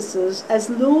offices as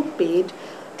low-paid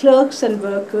clerks and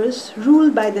workers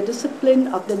ruled by the discipline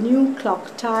of the new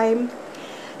clock time,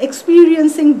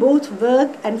 experiencing both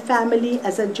work and family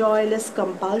as a joyless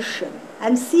compulsion,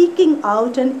 and seeking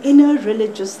out an inner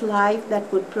religious life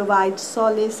that would provide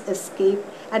solace, escape,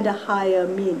 and a higher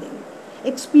meaning,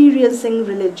 experiencing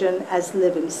religion as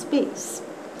living space.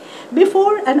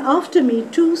 Before and after me,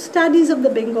 too, studies of the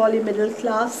Bengali middle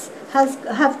class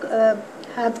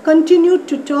have continued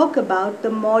to talk about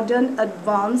the modern,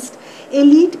 advanced,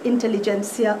 elite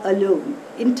intelligentsia alone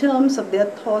in terms of their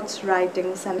thoughts,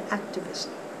 writings, and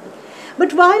activism.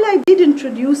 But while I did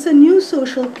introduce a new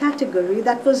social category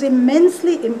that was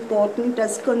immensely important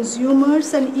as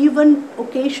consumers and even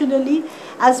occasionally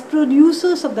as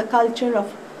producers of the culture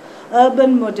of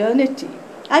urban modernity,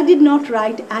 I did not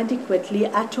write adequately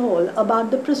at all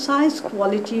about the precise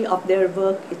quality of their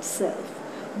work itself,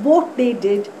 what they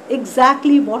did,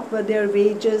 exactly what were their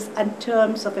wages and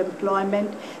terms of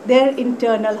employment, their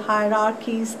internal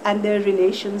hierarchies, and their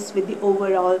relations with the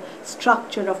overall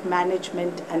structure of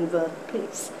management and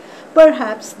workplace.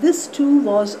 Perhaps this too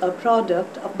was a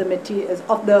product of the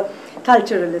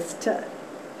culturalist turn.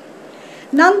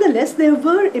 Nonetheless, there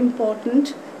were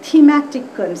important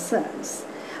thematic concerns.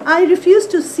 I refuse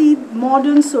to see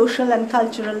modern social and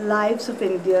cultural lives of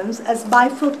Indians as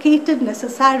bifurcated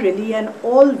necessarily and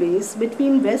always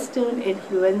between Western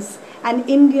influence and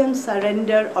Indian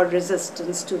surrender or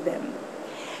resistance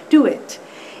to it.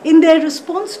 In their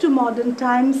response to modern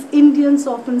times, Indians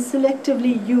often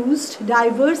selectively used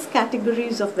diverse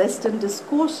categories of Western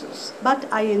discourses,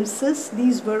 but I insist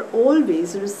these were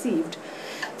always received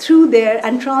through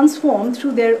and transformed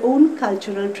through their own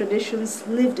cultural traditions,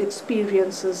 lived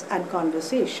experiences, and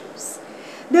conversations.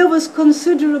 There was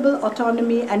considerable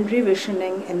autonomy and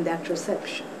revisioning in that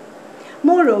reception.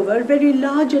 Moreover, very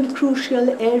large and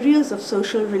crucial areas of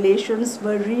social relations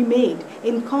were remade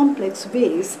in complex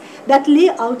ways that lay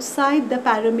outside the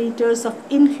parameters of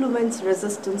influence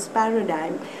resistance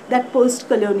paradigm that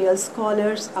post-colonial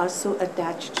scholars are so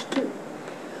attached to.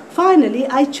 Finally,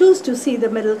 I choose to see the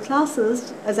middle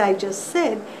classes, as I just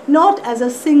said, not as a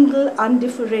single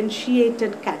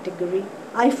undifferentiated category.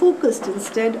 I focused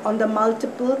instead on the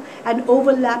multiple and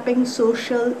overlapping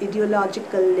social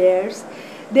ideological layers,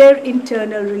 their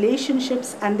internal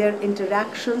relationships and their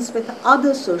interactions with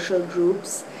other social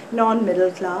groups,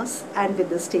 non-middle class, and with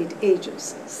the state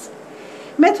agencies.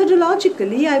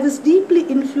 Methodologically, I was deeply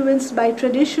influenced by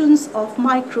traditions of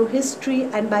microhistory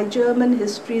and by German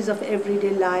histories of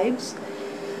everyday lives,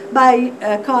 by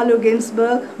Carlo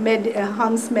Ginzburg,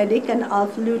 Hans Medic, and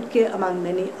Alf Lüdke, among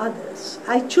many others.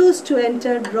 I chose to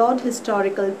enter broad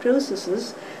historical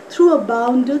processes through a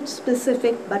bounded,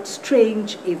 specific, but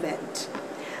strange event.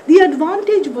 The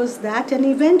advantage was that an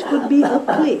event could be a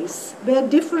place where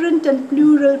different and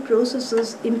plural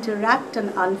processes interact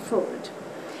and unfold.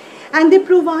 And they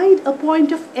provide a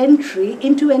point of entry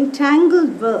into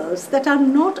entangled worlds that are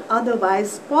not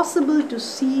otherwise possible to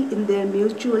see in their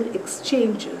mutual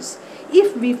exchanges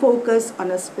if we focus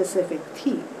on a specific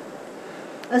theme.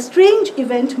 A strange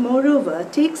event, moreover,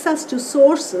 takes us to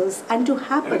sources and to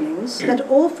happenings that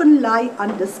often lie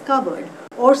undiscovered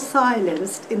or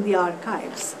silenced in the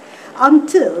archives,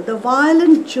 until the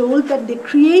violent jolt that they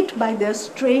create by their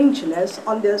strangeness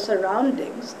on their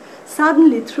surroundings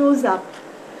suddenly throws up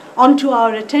onto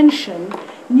our attention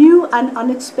new and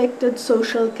unexpected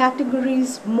social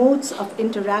categories, modes of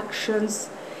interactions,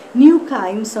 new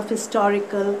kinds of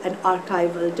historical and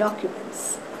archival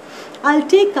documents. I'll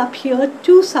take up here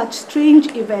two such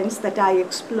strange events that I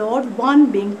explored,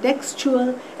 one being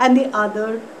textual and the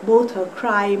other both a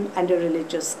crime and a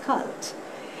religious cult.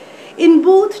 In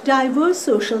both diverse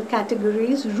social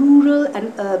categories, rural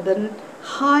and urban,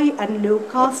 high and low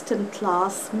caste and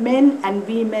class, men and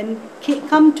women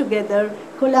come together,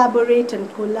 collaborate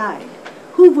and collide,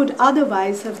 who would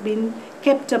otherwise have been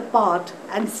kept apart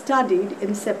and studied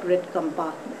in separate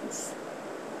compartments.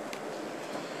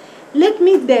 Let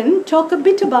me then talk a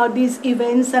bit about these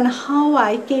events and how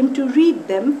I came to read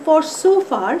them, for so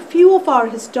far few of our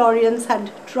historians had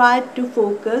tried to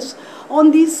focus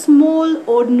on these small,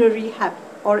 ordinary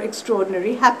or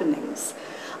extraordinary happenings.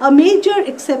 A major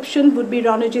exception would be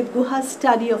Ranajit Guha's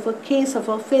study of a case of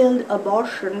a failed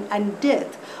abortion and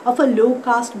death of a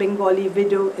low-caste Bengali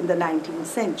widow in the 19th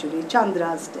century,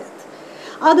 Chandra's death.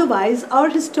 Otherwise, our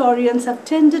historians have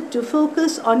tended to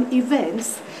focus on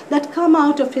events that come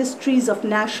out of histories of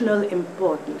national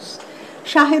importance.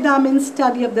 Shahid Amin's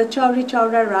study of the Chauri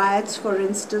Chaura riots, for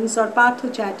instance, or Partha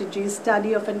Chatterjee's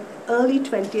study of an early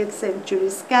 20th century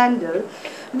scandal,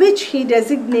 which he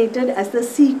designated as the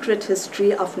secret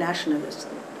history of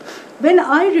nationalism. When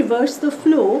I reversed the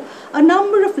flow, a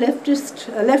number of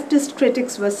leftist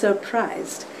critics were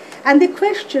surprised, and they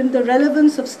questioned the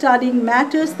relevance of studying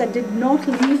matters that did not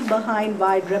leave behind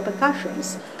wide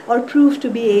repercussions or prove to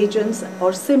be agents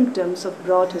or symptoms of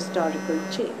broad historical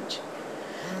change.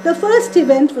 The first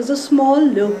event was a small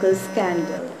local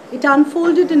scandal. It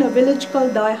unfolded in a village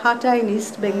called Doihata in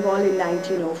East Bengal in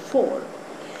 1904.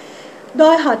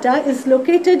 Doihata is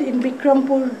located in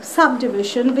Bikrampur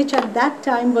subdivision, which at that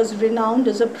time was renowned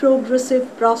as a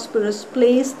progressive, prosperous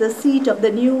place, the seat of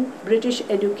the new British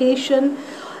education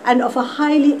and of a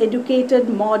highly educated,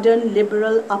 modern,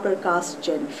 liberal upper caste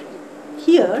gentry.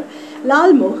 Here,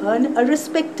 Lal Mohan, a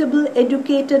respectable,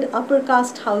 educated upper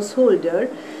caste householder,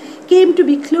 came to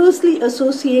be closely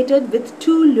associated with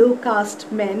two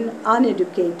low-caste men,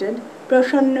 uneducated,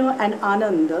 Prasanna and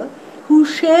Ananda, who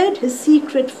shared his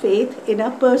secret faith in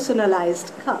a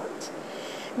personalized cult.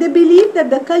 They believed that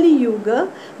the Kali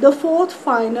Yuga, the fourth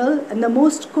final and the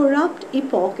most corrupt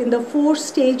epoch in the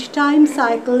four-stage time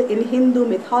cycle in Hindu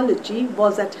mythology,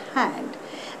 was at hand,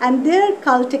 and their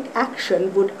cultic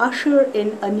action would usher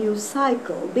in a new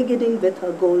cycle, beginning with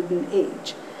a golden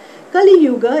age. Kali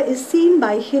Yuga is seen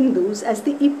by Hindus as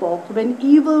the epoch when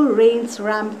evil reigns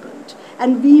rampant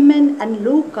and women and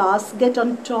low castes get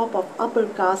on top of upper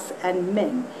castes and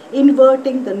men,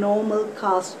 inverting the normal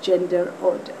caste gender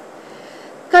order.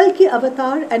 Kalki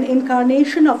Avatar, an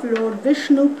incarnation of Lord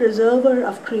Vishnu, preserver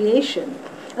of creation,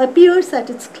 appears at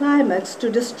its climax to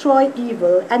destroy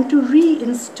evil and to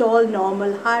reinstall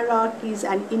normal hierarchies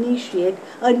and initiate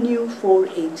a new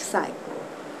four-age cycle.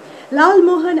 Lal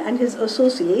Mohan and his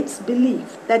associates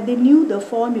believed that they knew the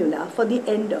formula for the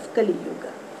end of Kali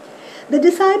Yuga. The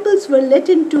disciples were let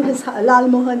into Lal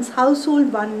Mohan's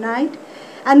household one night,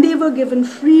 and they were given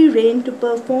free rein to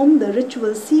perform the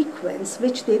ritual sequence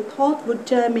which they thought would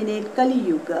terminate Kali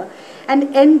Yuga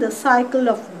and end the cycle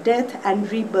of death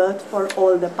and rebirth for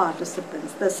all the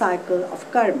participants, the cycle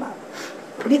of karma.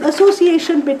 The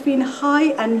association between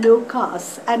high and low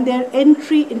castes and their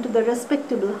entry into the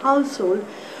respectable household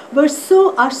are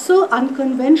so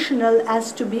unconventional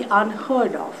as to be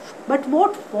unheard of. But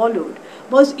what followed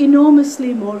was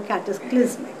enormously more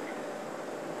cataclysmic.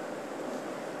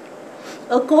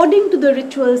 According to the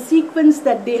ritual sequence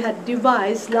that they had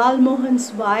devised, Lal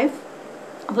Mohan's wife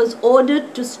was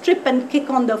ordered to strip and kick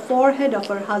on the forehead of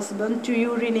her husband to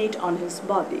urinate on his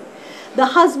body. The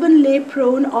husband lay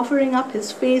prone, offering up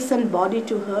his face and body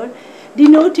to her,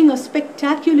 denoting a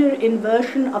spectacular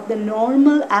inversion of the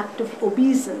normal act of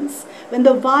obeisance when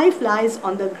the wife lies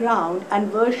on the ground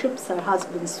and worships her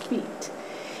husband's feet.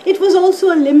 It was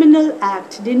also a liminal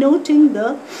act denoting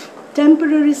the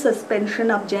temporary suspension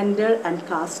of gender and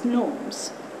caste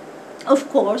norms. Of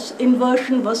course,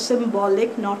 inversion was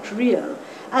symbolic, not real,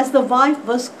 as the wife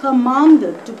was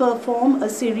commanded to perform a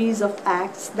series of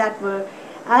acts that were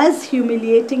as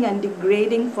humiliating and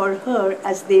degrading for her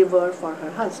as they were for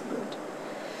her husband.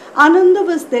 Ananda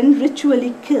was then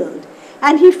ritually killed,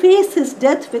 and he faced his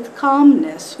death with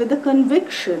calmness, with the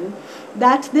conviction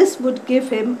that this would give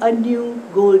him a new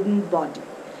golden body.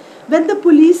 When the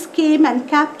police came and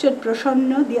captured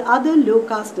Prasanna, the other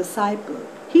low-caste disciple,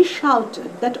 he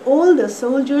shouted that all the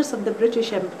soldiers of the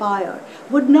British Empire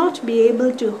would not be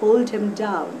able to hold him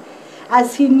down,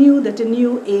 as he knew that a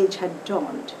new age had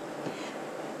dawned.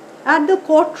 At the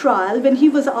court trial, when he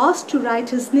was asked to write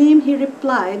his name, he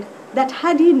replied that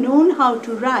had he known how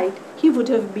to write, he would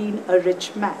have been a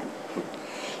rich man.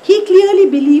 He clearly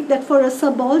believed that for a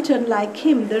subaltern like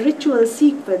him, the ritual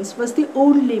sequence was the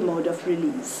only mode of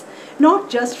release,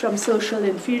 not just from social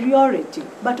inferiority,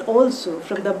 but also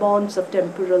from the bonds of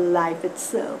temporal life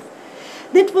itself.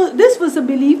 This was a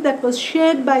belief that was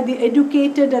shared by the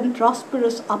educated and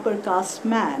prosperous upper caste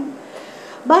man.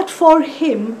 But for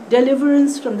him,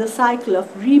 deliverance from the cycle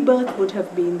of rebirth would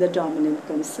have been the dominant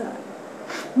concern.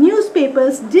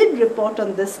 Newspapers did report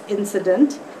on this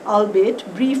incident, albeit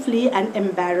briefly and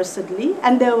embarrassedly,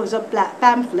 and there was a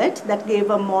pamphlet that gave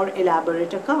a more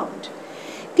elaborate account.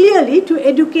 Clearly, to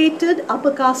educated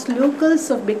upper caste locals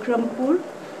of Bikrampur,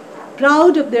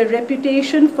 proud of their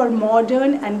reputation for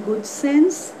modern and good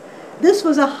sense, this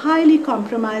was a highly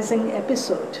compromising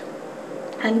episode.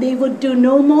 And they would do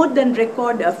no more than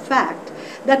record a fact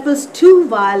that was too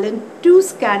violent, too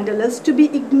scandalous to be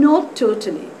ignored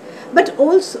totally, but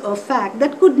also a fact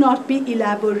that could not be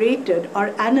elaborated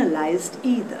or analyzed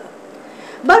either.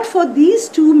 But for these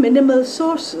two minimal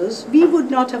sources, we would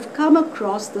not have come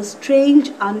across the strange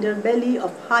underbelly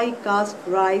of high caste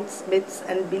rites, myths,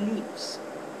 and beliefs.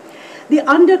 The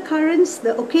undercurrents,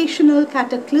 the occasional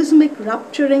cataclysmic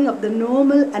rupturing of the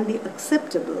normal and the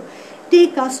acceptable,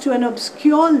 take us to an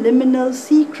obscure, liminal,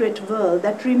 secret world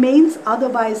that remains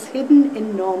otherwise hidden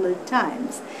in normal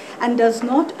times and does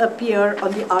not appear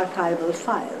on the archival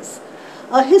files.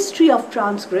 A history of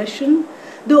transgression,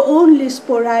 though only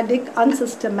sporadic,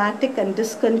 unsystematic, and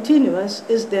discontinuous,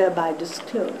 is thereby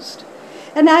disclosed.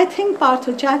 And I think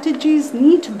Partha Chatterjee's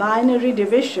neat binary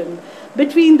division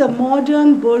between the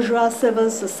modern bourgeois civil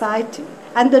society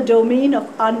and the domain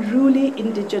of unruly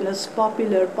indigenous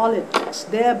popular politics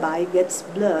thereby gets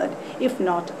blurred, if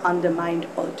not undermined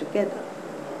altogether.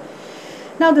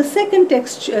 Now the second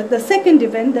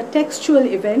event, the textual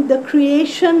event, the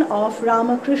creation of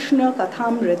Ramakrishna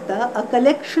Kathamrita, a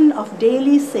collection of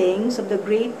daily sayings of the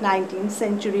great 19th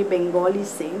century Bengali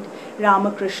saint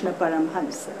Ramakrishna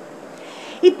Paramhansa.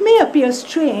 It may appear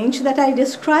strange that I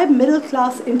describe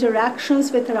middle-class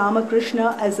interactions with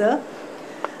Ramakrishna as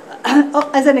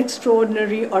an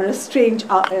extraordinary or a strange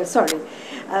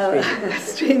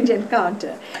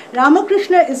encounter.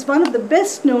 Ramakrishna is one of the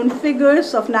best-known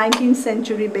figures of 19th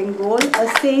century Bengal, a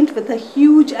saint with a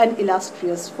huge and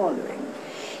illustrious following.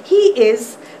 He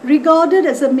is regarded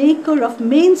as a maker of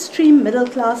mainstream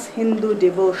middle-class Hindu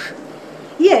devotion.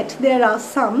 Yet there are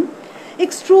some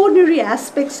extraordinary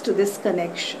aspects to this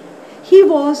connection. He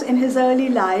was, in his early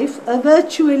life, a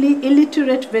virtually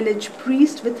illiterate village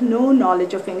priest with no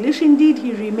knowledge of English. Indeed,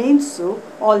 he remained so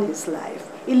all his life,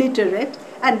 illiterate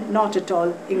and not at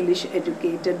all English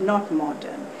educated, not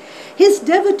modern. His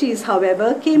devotees,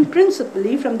 however, came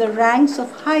principally from the ranks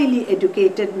of highly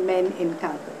educated men in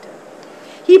Calcutta.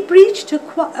 He preached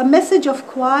a message of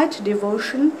quiet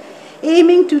devotion,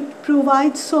 aiming to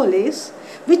provide solace,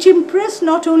 which impressed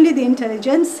not only the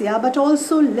intelligentsia but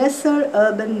also lesser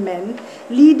urban men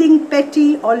leading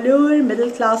petty or lower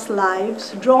middle-class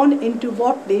lives, drawn into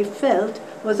what they felt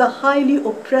was a highly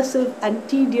oppressive and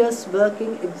tedious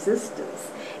working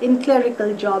existence in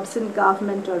clerical jobs in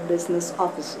government or business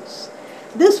offices.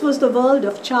 This was the world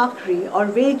of chakri or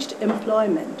waged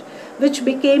employment, which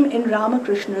became in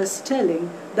Ramakrishna's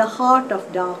telling the heart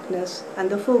of darkness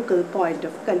and the focal point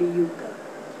of Kali Yuga.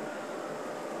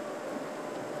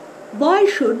 Why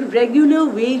should regular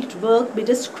waged work be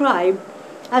described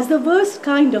as the worst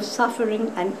kind of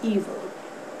suffering and evil?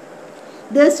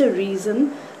 There's a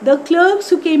reason. The clerks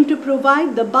who came to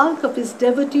provide the bulk of his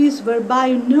devotees were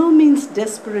by no means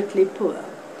desperately poor.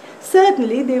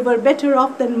 Certainly, they were better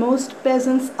off than most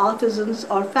peasants, artisans,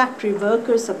 or factory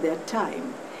workers of their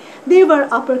time. They were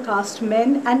upper caste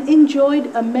men and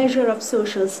enjoyed a measure of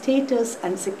social status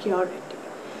and security.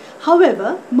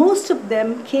 However, most of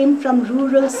them came from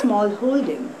rural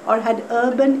smallholding or had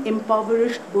urban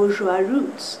impoverished bourgeois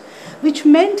roots, which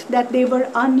meant that they were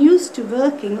unused to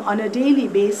working on a daily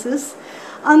basis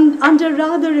under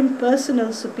rather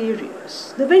impersonal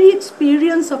superiors. The very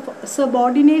experience of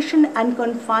subordination and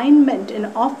confinement in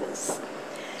office,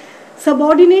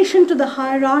 subordination to the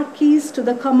hierarchies, to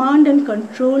the command and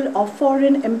control of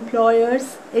foreign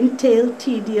employers, entailed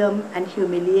tedium and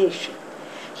humiliation.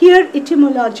 Here,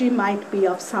 etymology might be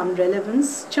of some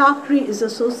relevance. Chakri is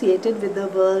associated with the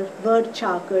word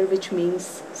chakar, which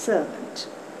means servant.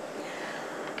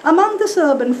 Among this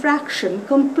urban fraction,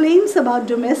 complaints about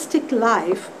domestic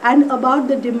life and about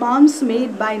the demands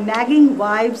made by nagging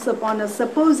wives upon a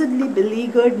supposedly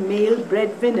beleaguered male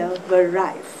breadwinner were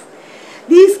rife.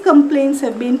 These complaints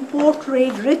have been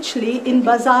portrayed richly in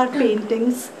bazaar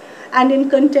paintings and in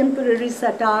contemporary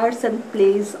satires and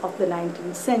plays of the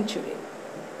 19th century.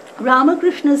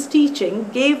 Ramakrishna's teaching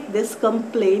gave this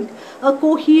complaint a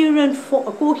coherent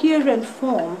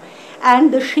form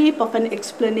and the shape of an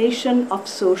explanation of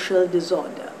social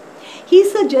disorder. He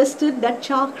suggested that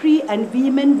chakri and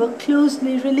women were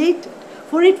closely related,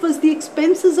 for it was the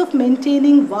expenses of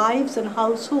maintaining wives and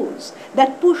households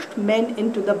that pushed men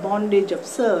into the bondage of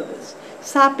service,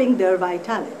 sapping their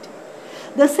vitality.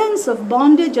 The sense of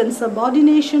bondage and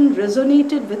subordination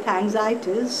resonated with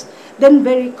anxieties then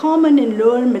very common in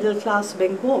lower middle class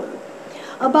Bengal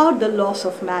about the loss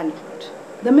of manhood.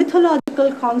 The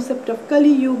mythological concept of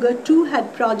Kali Yuga too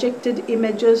had projected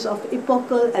images of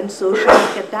epochal and social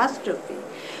catastrophe,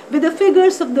 with the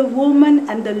figures of the woman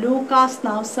and the low caste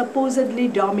now supposedly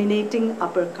dominating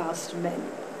upper caste men.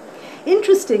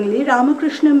 Interestingly,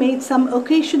 Ramakrishna made some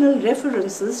occasional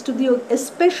references to the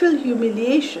especial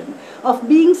humiliation of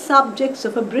being subjects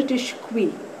of a British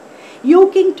queen,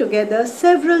 yoking together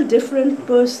several different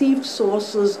perceived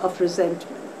sources of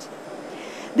resentment.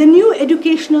 The new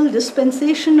educational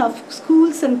dispensation of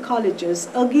schools and colleges,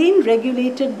 again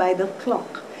regulated by the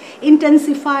clock,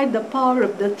 intensified the power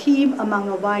of the theme among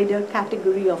a wider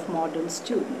category of modern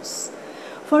students.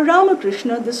 For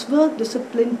Ramakrishna, this work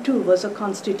discipline too was a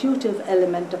constitutive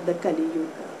element of the Kali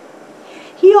Yuga.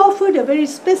 He offered a very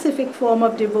specific form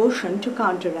of devotion to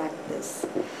counteract this.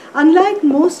 Unlike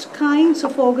most kinds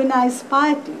of organized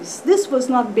pieties, this was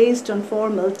not based on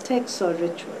formal texts or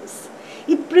rituals.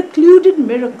 It precluded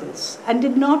miracles and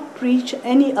did not preach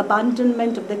any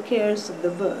abandonment of the cares of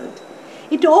the world.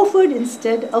 It offered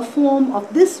instead a form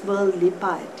of this worldly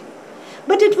piety.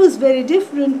 But it was very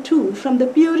different too from the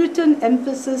Puritan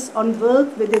emphasis on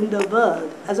work within the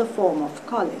world as a form of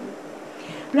calling.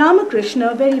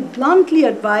 Ramakrishna very bluntly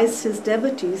advised his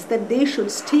devotees that they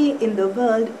should stay in the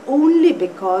world only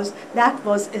because that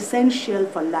was essential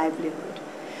for livelihood.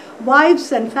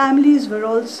 Wives and families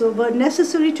were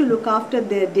necessary to look after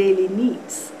their daily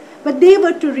needs, but they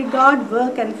were to regard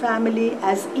work and family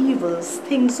as evils,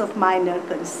 things of minor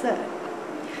concern.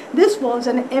 This was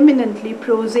an eminently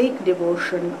prosaic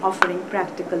devotion offering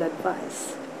practical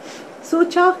advice. So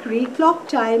chakri, clock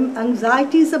time,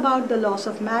 anxieties about the loss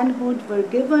of manhood were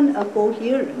given a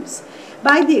coherence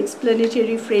by the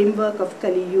explanatory framework of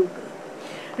Kali Yuga.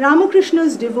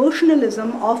 Ramakrishna's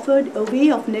devotionalism offered a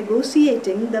way of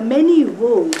negotiating the many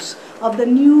woes of the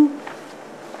new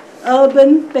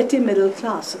urban petty middle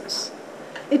classes.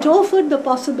 It offered the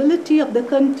possibility of the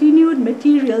continued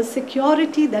material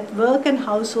security that work and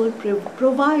household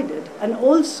provided, and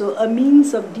also a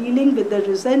means of dealing with the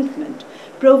resentment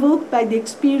provoked by the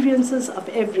experiences of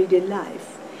everyday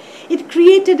life. It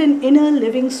created an inner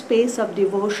living space of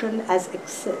devotion as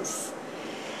excess.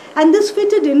 And this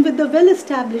fitted in with the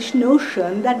well-established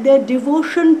notion that their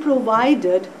devotion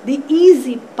provided the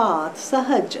easy path,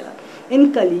 sahaja,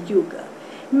 in Kali Yuga.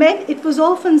 Men, it was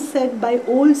often said by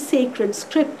old sacred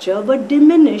scripture, were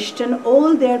diminished in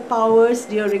all their powers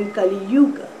during Kali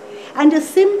Yuga, and a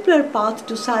simpler path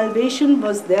to salvation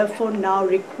was therefore now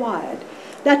required,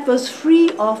 that was free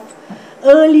of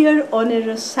earlier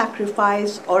onerous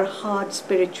sacrifice or hard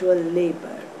spiritual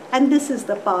labor. And this is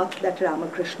the path that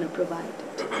Ramakrishna provided.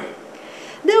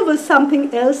 There was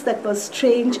something else that was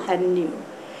strange and new.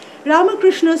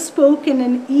 Ramakrishna spoke in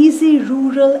an easy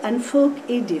rural and folk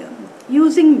idiom,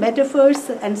 using metaphors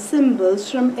and symbols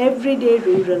from everyday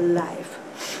rural life,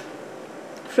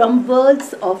 from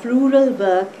worlds of rural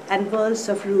work and worlds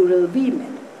of rural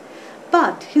women.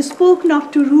 But he spoke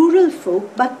not to rural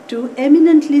folk, but to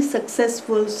eminently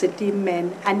successful city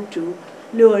men and to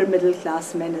lower middle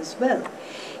class men as well.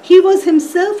 He was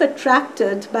himself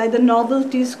attracted by the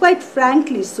novelties, quite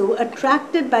frankly so,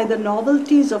 attracted by the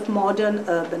novelties of modern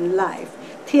urban life,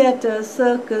 theatre,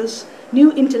 circus,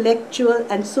 new intellectual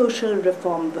and social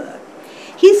reform work.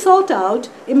 He sought out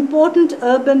important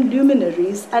urban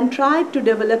luminaries and tried to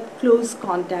develop close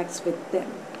contacts with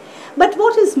them. But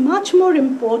what is much more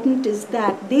important is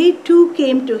that they too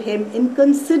came to him in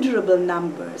considerable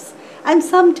numbers and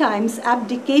sometimes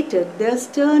abdicated their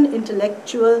stern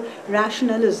intellectual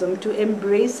rationalism to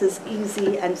embrace his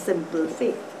easy and simple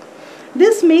faith.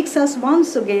 This makes us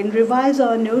once again revise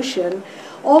our notion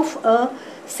of a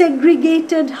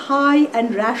segregated, high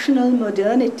and rational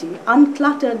modernity,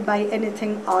 uncluttered by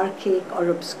anything archaic or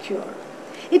obscure.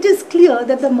 It is clear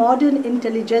that the modern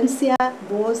intelligentsia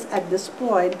was, at this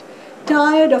point,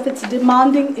 tired of its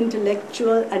demanding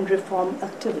intellectual and reform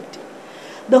activity.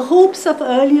 The hopes of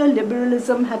earlier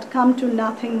liberalism had come to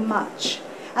nothing much,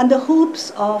 and the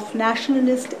hopes of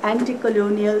nationalist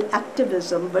anti-colonial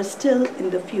activism were still in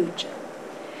the future.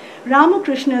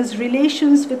 Ramakrishna's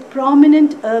relations with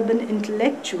prominent urban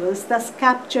intellectuals thus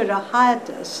capture a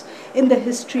hiatus in the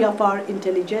history of our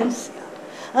intelligentsia,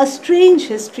 a strange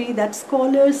history that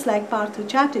scholars like Partha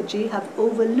Chatterjee have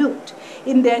overlooked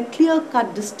in their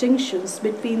clear-cut distinctions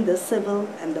between the civil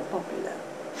and the popular.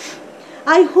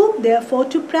 I hope, therefore,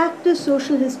 to practice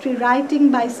social history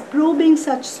writing by probing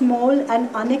such small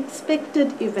and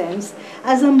unexpected events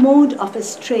as a mode of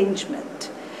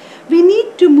estrangement, We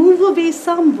need to move away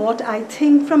somewhat, I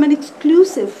think, from an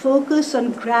exclusive focus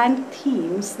on grand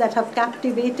themes that have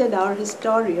captivated our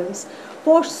historians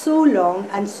for so long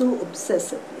and so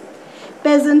obsessively.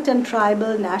 Peasant and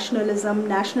tribal nationalism,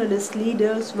 nationalist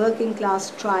leaders, working class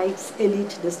strikes,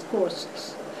 elite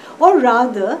discourses. Or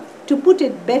rather, to put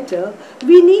it better,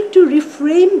 we need to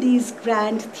reframe these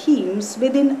grand themes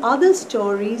within other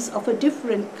stories of a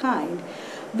different kind,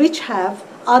 which have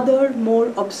other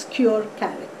more obscure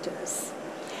characters.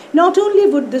 Not only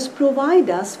would this provide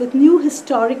us with new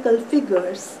historical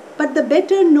figures, but the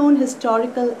better known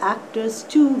historical actors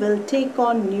too will take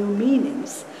on new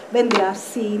meanings when they are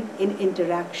seen in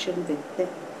interaction with them.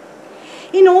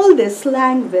 In all this,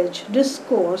 language,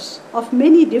 discourse of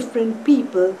many different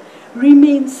people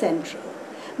remains central,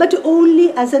 but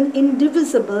only as an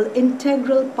indivisible,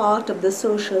 integral part of the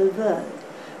social world,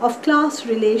 of class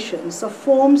relations, of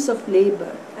forms of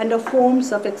labor, and of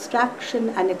forms of extraction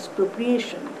and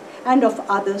expropriation, and of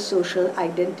other social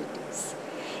identities.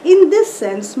 In this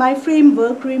sense, my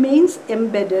framework remains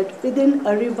embedded within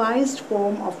a revised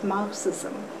form of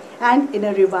Marxism and in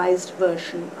a revised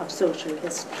version of social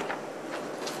history.